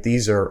 Right.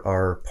 These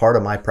are part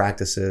of my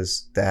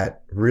practices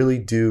that really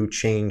do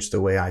change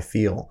the way I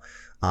feel.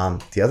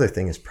 The other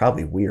thing is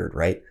probably weird,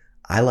 right?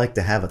 I like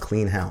to have a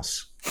clean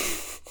house.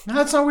 No,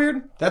 that's not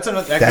weird. That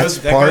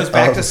goes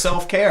back to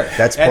self-care.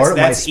 That's part of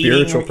my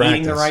spiritual practice.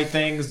 Eating the right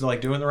things, like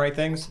doing the right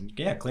things.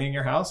 Yeah, cleaning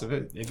your house if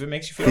it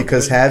makes you feel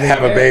because good.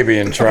 Have a baby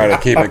and try to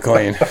keep it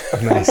clean.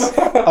 Nice.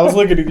 I was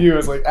looking at you. I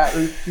was like,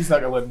 he's not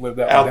gonna let him live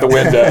that out the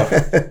window.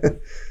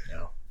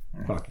 No,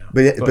 fuck no.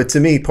 But to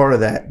me, part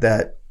of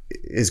that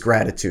is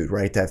gratitude,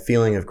 right? That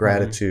feeling of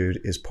gratitude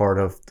is part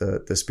of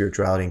the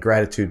spirituality, and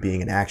gratitude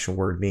being an action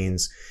word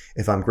means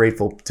if I'm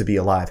grateful to be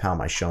alive, how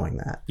am I showing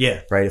that?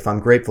 Yeah. Right. If I'm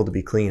grateful to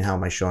be clean, how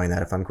am I showing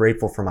that? If I'm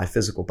grateful for my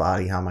physical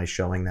body, how am I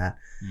showing that?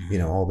 You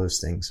know, all those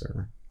things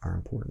are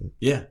important.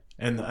 Yeah.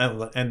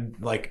 And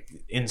like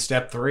in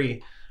step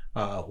 3,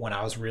 when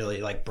I was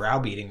really like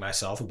browbeating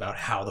myself about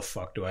how the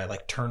fuck do I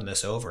like turn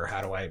this over?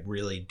 How do I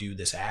really do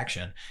this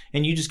action?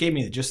 And you just gave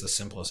me just the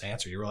simplest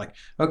answer. You were like,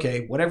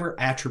 okay, whatever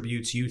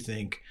attributes you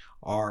think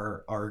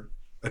are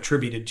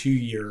attributed to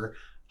your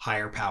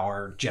higher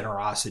power,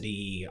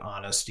 generosity,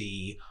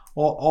 honesty,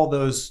 all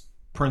those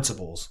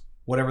principles,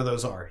 whatever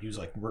those are. He was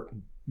like,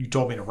 you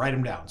told me to write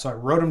them down. So I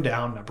wrote them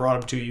down. I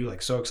brought them to you,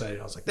 like so excited.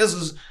 I was like, this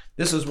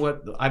is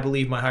what I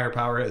believe my higher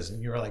power is.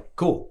 And you were like,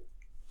 cool,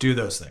 do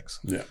those things.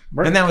 Yeah.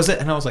 Right. And that was it.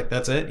 And I was like,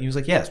 that's it. And he was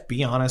like, yes,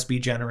 be honest, be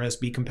generous,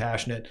 be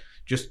compassionate.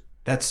 Just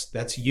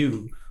that's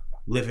you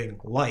living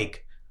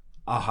like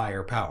a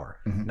higher power,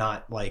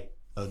 not like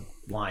a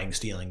lying,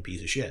 stealing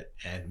piece of shit.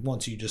 And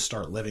once you just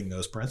start living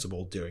those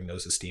principles, doing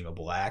those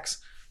esteemable acts,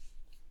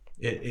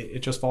 it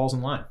just falls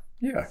in line.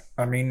 Yeah.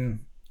 I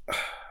mean,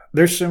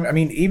 there's some, I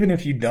mean, even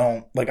if you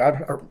don't, like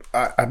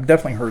I've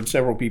definitely heard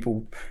several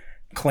people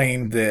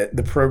claim that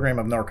the program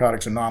of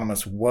Narcotics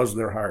Anonymous was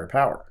their higher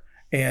power.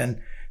 And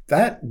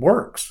that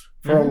works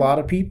for a lot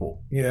of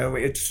people. You know,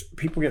 it's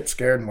people get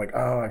scared and like,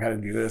 oh, I got to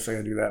do this, I got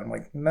to do that. I'm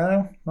like,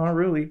 no, not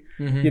really.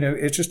 You know,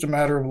 it's just a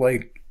matter of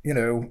like, you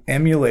know,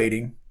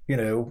 emulating, you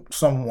know,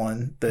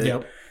 someone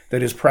that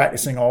that is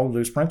practicing all of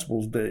those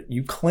principles that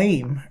you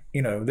claim,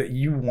 you know, that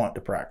you want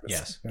to practice.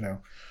 Yes. You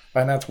know,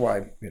 and that's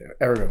why, you know,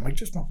 everyone like,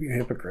 just don't be a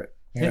hypocrite.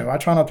 You know, I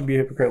try not to be a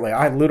hypocrite. Like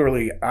I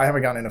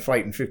haven't gotten in a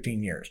fight in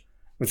 15 years,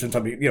 which since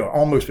I've been, you know,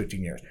 almost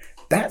 15 years.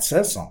 That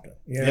says something.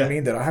 You know what I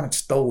mean? That I haven't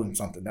stolen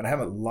something, that I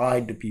haven't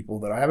lied to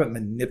people, that I haven't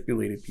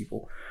manipulated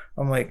people.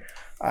 I'm like,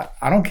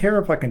 I don't care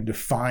if I can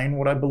define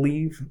what I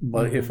believe,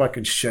 but if I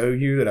could show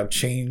you that I've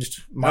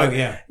changed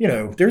my, you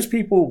know, there's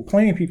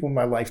plenty of people in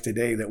my life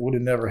today that would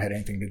have never had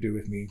anything to do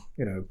with me,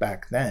 you know,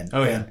 back then.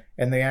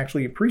 And they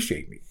actually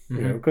appreciate me,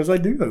 you know, because I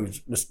do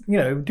those, you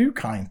know, do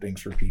kind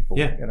things for people,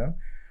 you know.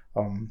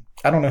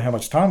 I don't know how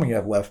much time we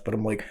have left, but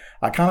I'm like,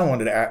 I kind of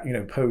wanted to, you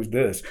know, pose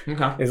this.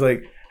 It's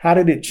like, how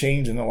did it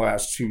change in the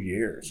last 2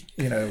 years?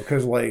 You know,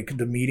 because like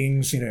the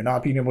meetings, you know,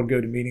 not being able to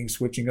go to meetings,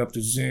 switching up to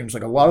Zooms,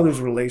 like a lot of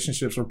those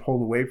relationships were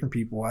pulled away from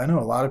people. I know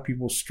a lot of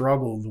people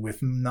struggled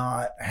with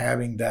not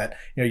having that.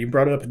 You know, you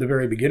brought it up at the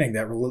very beginning,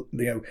 that, you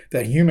know,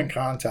 that human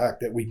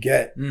contact that we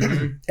get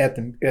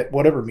at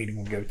whatever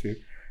meeting we go to.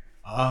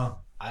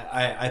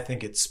 I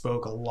think it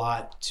spoke a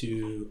lot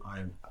to.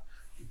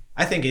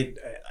 I think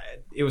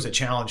it was a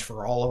challenge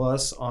for all of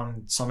us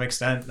on some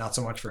extent, not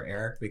so much for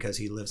Eric because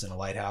he lives in a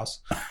lighthouse.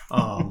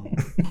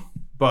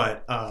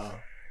 But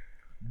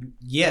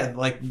yeah,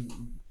 like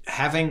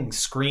having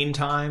screen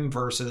time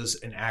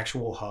versus an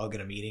actual hug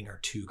in a meeting are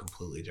two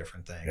completely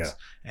different things. Yeah.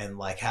 And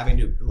like having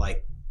to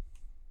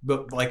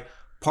but like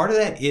part of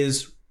that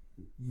is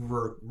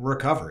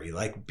recovery,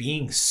 like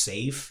being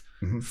safe,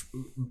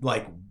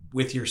 like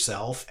with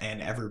yourself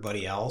and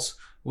everybody else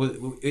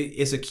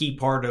is a key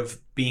part of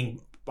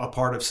being a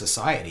part of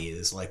society.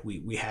 Is like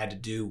we had to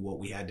do what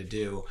we had to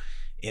do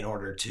in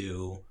order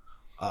to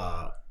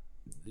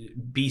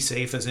be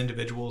safe as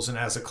individuals and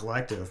as a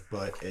collective.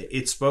 But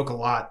it spoke a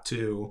lot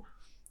to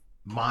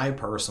my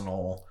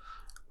personal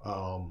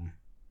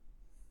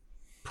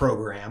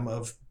program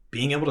of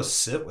being able to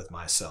sit with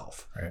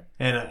myself. Right.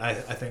 And I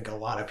think a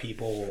lot of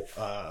people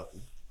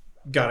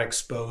got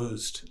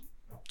exposed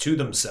to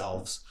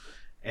themselves.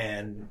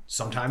 And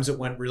sometimes it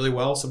went really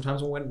well.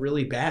 Sometimes it went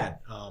really bad.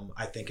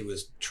 I think it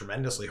was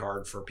tremendously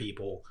hard for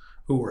people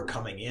who were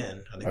coming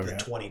in. I think the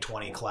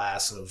 2020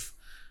 class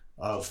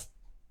of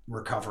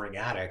recovering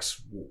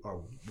addicts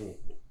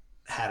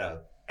had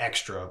a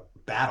extra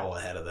battle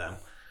ahead of them.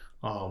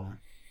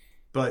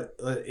 But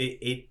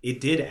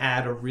it did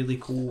add a really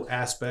cool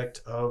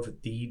aspect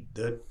of the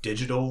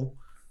digital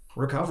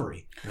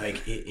recovery.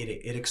 Like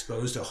it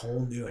exposed a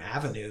whole new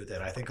avenue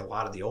that I think a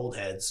lot of the old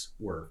heads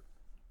were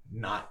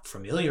not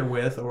familiar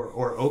with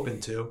or open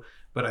to,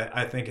 but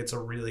I think it's a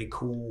really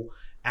cool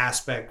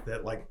aspect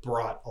that like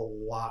brought a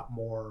lot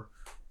more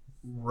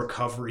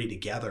recovery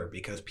together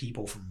because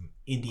people from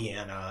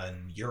Indiana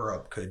and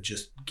Europe could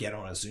just get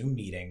on a Zoom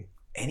meeting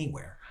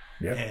anywhere.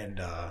 Yeah. And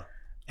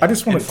I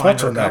just want to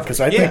touch on that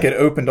because I think it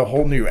opened a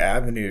whole new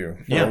avenue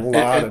for a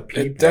lot of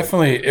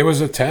people. It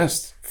was a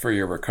test for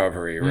your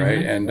recovery,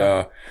 right? And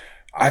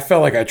I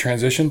felt like I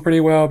transitioned pretty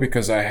well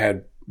because I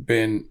had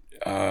been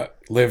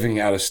living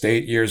out of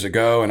state years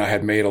ago, and I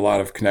had made a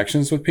lot of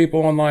connections with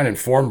people online and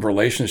formed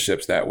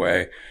relationships that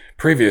way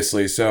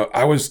previously. So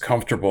I was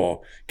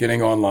comfortable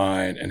getting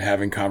online and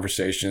having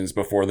conversations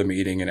before the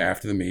meeting and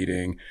after the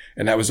meeting,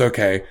 and that was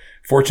okay.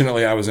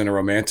 Fortunately, I was in a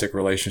romantic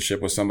relationship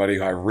with somebody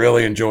who I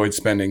really enjoyed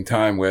spending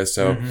time with,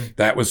 so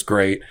that was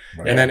great.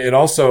 Right. And then it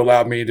also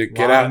allowed me to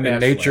get out in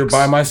nature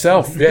by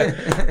myself.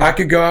 Yeah, I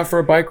could go out for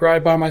a bike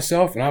ride by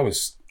myself, and I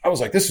was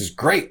like, this is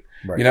great.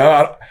 Right. You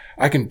know,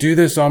 I can do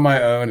this on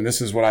my own, and this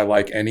is what I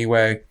like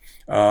anyway.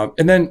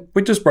 And then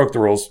we just broke the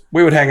rules.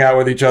 We would hang out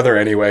with each other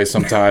anyway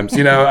sometimes.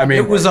 I mean,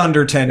 It was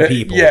under 10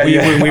 people.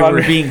 Yeah, we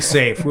were being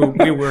safe.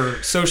 We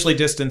were socially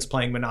distanced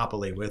playing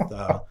Monopoly with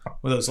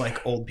those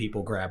like old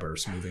people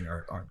grabbers moving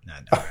our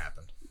that never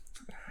happened.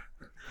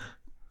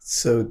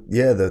 So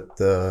yeah,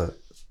 the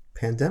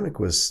pandemic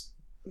was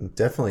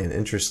definitely an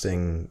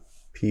interesting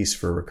piece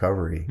for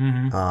recovery.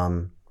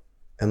 Mm-hmm.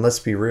 And let's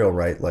be real,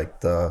 right? Like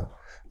the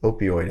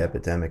opioid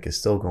epidemic is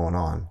still going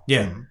on.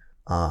 Yeah.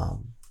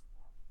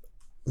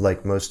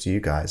 Like most of you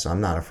guys, I'm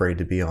not afraid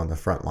to be on the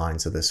front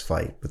lines of this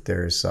fight, but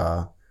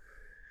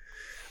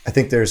I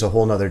think there's a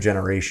whole nother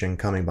generation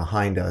coming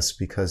behind us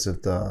because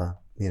of the,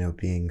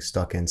 being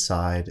stuck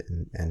inside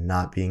and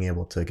not being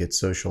able to get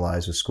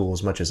socialized with school.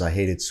 As much as I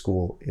hated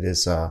school, it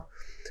is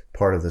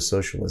part of the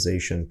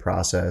socialization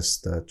process.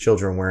 The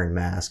children wearing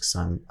masks,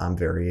 I'm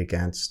very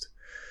against.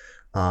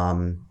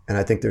 And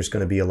I think there's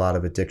going to be a lot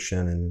of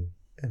addiction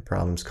and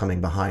problems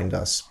coming behind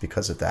us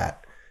because of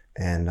that.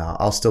 And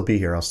I'll still be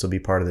here. I'll still be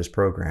part of this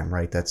program,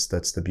 right? That's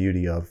the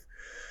beauty of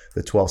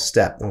the 12th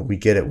step. When we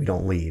get it, we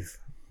don't leave.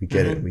 We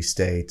get it and we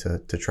stay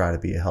to try to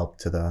be a help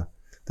to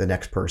the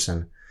next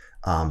person.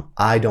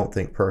 I don't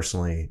think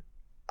personally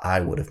I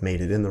would have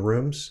made it in the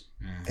rooms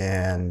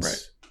and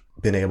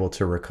been able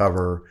to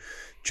recover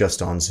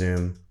just on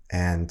Zoom.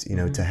 And,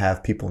 to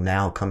have people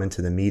now come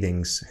into the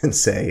meetings and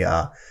say,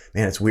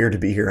 man, it's weird to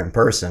be here in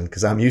person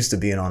because I'm used to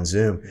being on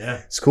Zoom.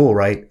 Yeah. It's cool,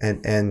 right?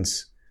 And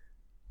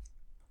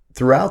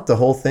throughout the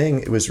whole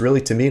thing, it was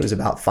really, to me, it was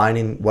about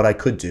finding what I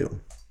could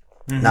do,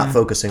 not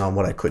focusing on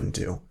what I couldn't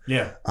do.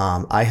 Yeah.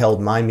 I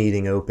held my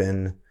meeting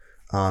open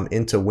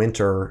into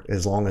winter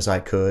as long as I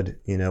could,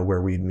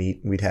 where we'd meet,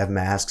 we'd have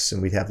masks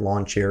and we'd have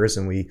lawn chairs,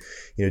 and we,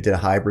 did a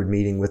hybrid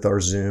meeting with our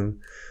Zoom.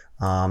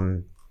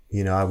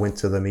 I went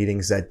to the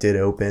meetings that did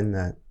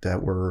open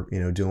that were,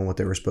 doing what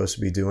they were supposed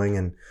to be doing.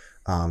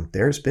 And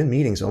there's been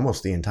meetings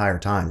almost the entire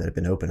time that have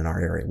been open in our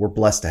area. We're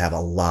blessed to have a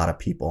lot of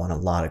people and a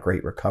lot of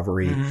great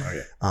recovery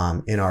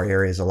in our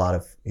areas. A lot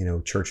of,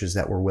 churches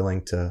that were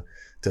willing to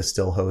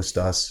still host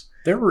us.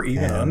 There were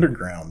even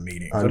underground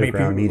meetings.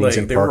 Underground meetings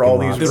in there were all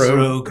parking these lots.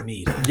 rogue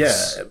meetings.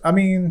 Yeah, I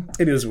mean,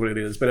 it is what it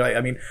is. But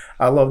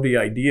I love the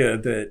idea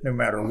that no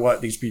matter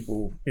what these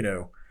people,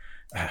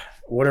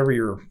 whatever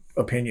your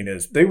opinion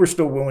is, they were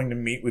still willing to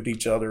meet with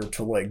each other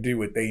to do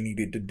what they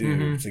needed to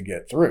do to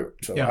get through.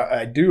 So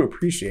I do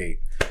appreciate,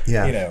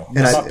 I'm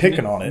not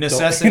picking on it.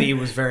 Necessity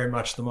was very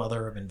much the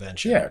mother of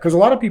invention. Yeah, because a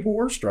lot of people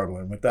were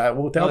struggling with that.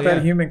 Well, without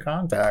that human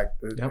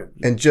contact.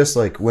 And just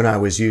like when I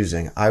was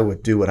using, I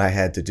would do what I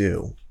had to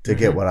do to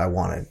get what I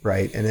wanted,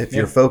 right? And if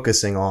you're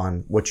focusing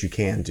on what you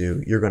can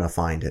do, you're going to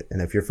find it.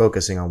 And if you're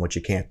focusing on what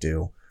you can't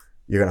do,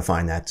 you're going to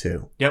find that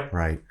too. Yep.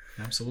 Right.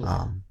 Absolutely.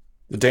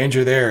 The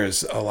danger there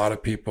is a lot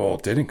of people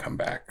didn't come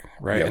back,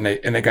 right?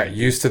 Yep. And they got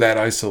used to that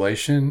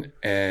isolation,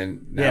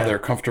 and now they're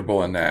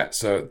comfortable in that.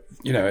 So,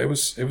 it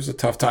was a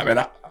tough time,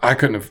 and I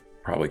couldn't have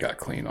probably got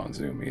clean on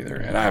Zoom either.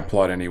 And I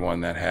applaud anyone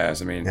that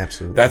has. I mean,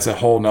 absolutely, that's a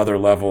whole nother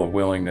level of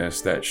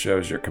willingness that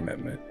shows your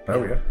commitment.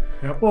 Oh yeah.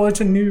 Yep. Well, I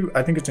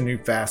think it's a new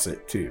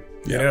facet too.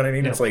 You know what I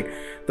mean? Yep. It's like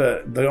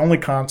the only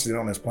constant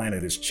on this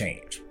planet is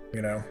change.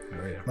 No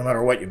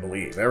matter what you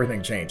believe,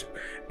 everything changes.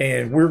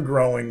 And we're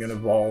growing and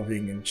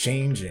evolving and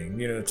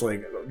changing. It's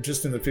like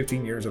just in the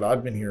 15 years that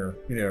I've been here,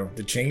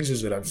 the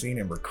changes that I've seen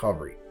in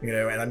recovery,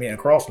 and I mean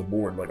across the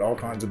board, like all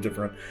kinds of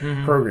different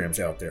programs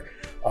out there.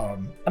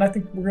 And I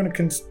think we're going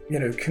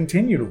to,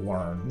 continue to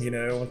learn.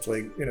 It's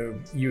like,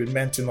 you had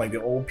mentioned like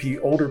the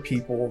older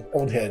people,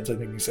 old heads, I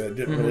think you said,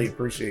 didn't really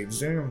appreciate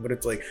Zoom, but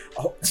it's like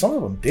some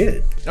of them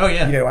did. Oh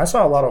yeah. I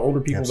saw a lot of older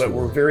people that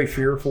were very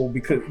fearful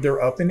because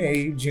they're up in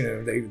age.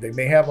 They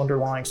may have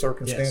underlying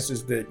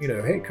circumstances that,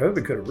 hey,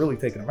 COVID could have really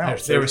taken them out.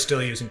 They were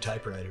still using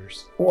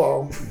typewriters.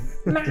 Well,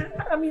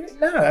 I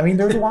mean,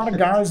 there's a lot of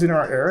guys in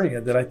our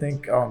area that I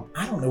think,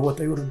 I don't know what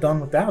they would have done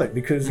without it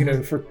because,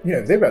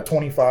 they've got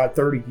 25,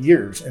 30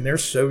 years and they're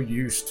so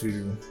used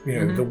to,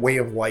 the way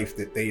of life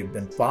that they have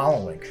been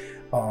following.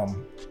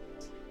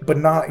 But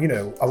not,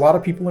 a lot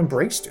of people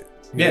embraced it.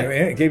 And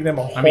it gave them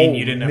a whole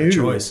you didn't have a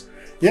choice.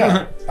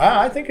 Yeah,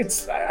 I think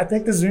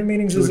the Zoom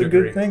meetings is a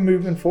good thing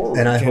moving forward.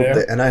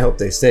 And I hope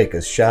they stay,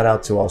 because shout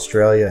out to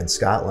Australia and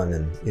Scotland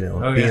and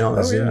being on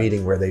a Zoom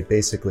meeting where they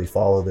basically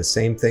follow the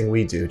same thing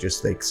we do,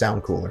 just they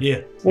sound cooler.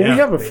 Yeah. Well, we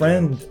have a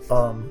friend,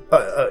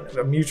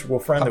 a mutual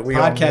friend that we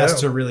all know.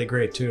 Podcasts are really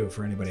great too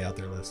for anybody out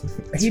there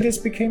listening. He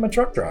just became a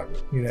truck driver.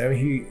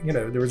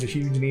 There was a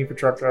huge need for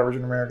truck drivers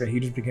in America. He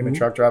just became a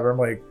truck driver. I'm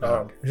like,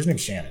 his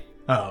name's Shannon.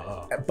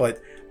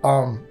 But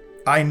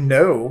I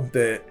know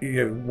that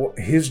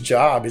his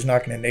job is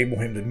not going to enable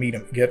him to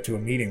get to a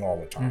meeting all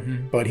the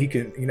time, but he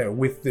can,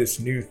 with this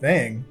new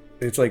thing,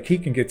 it's like he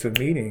can get to a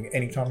meeting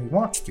anytime he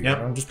wants to.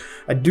 Yep.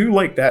 I do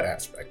like that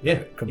aspect.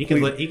 Yeah, he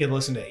can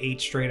listen to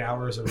 8 straight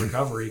hours of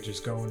recovery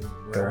just going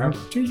wherever.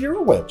 To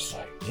your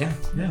website. Yeah.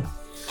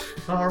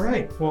 All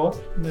right.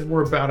 Well,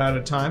 we're about out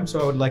of time,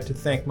 so I would like to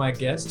thank my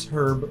guests,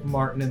 Herb,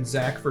 Martin, and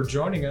Zach, for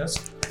joining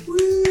us.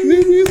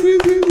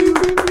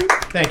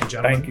 Thank you,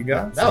 gentlemen. Thank you,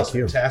 guys. That was Thank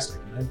you.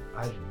 fantastic.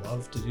 I'd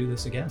love to do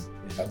this again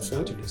in the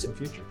Absolutely. not-too-distant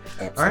future.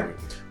 Absolutely. All right.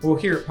 Well,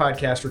 here at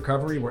Podcast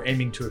Recovery, we're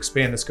aiming to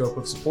expand the scope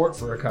of support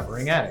for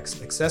recovering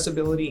addicts.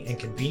 Accessibility and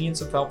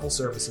convenience of helpful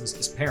services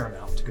is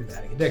paramount to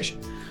combating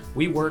addiction.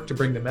 We work to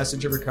bring the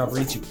message of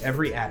recovery to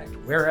every addict,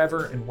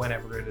 wherever and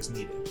whenever it is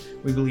needed.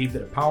 We believe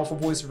that a powerful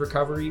voice of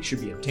recovery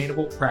should be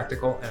obtainable,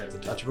 practical, and at the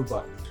touch of a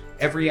button.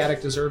 Every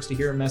addict deserves to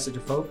hear a message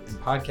of hope, and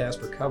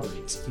Podcast Recovery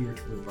is here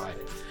to provide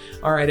it.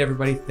 All right,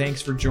 everybody,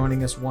 thanks for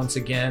joining us once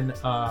again.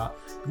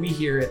 We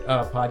here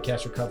at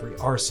Podcast Recovery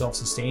are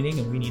self-sustaining,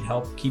 and we need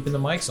help keeping the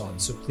mics on.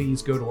 So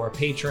please go to our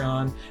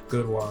Patreon,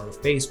 go to our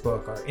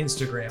Facebook, our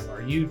Instagram,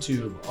 our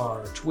YouTube,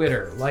 our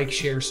Twitter, like,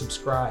 share,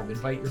 subscribe,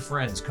 invite your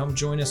friends, come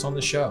join us on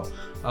the show.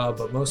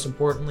 But most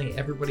importantly,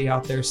 everybody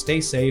out there,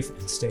 stay safe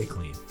and stay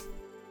clean.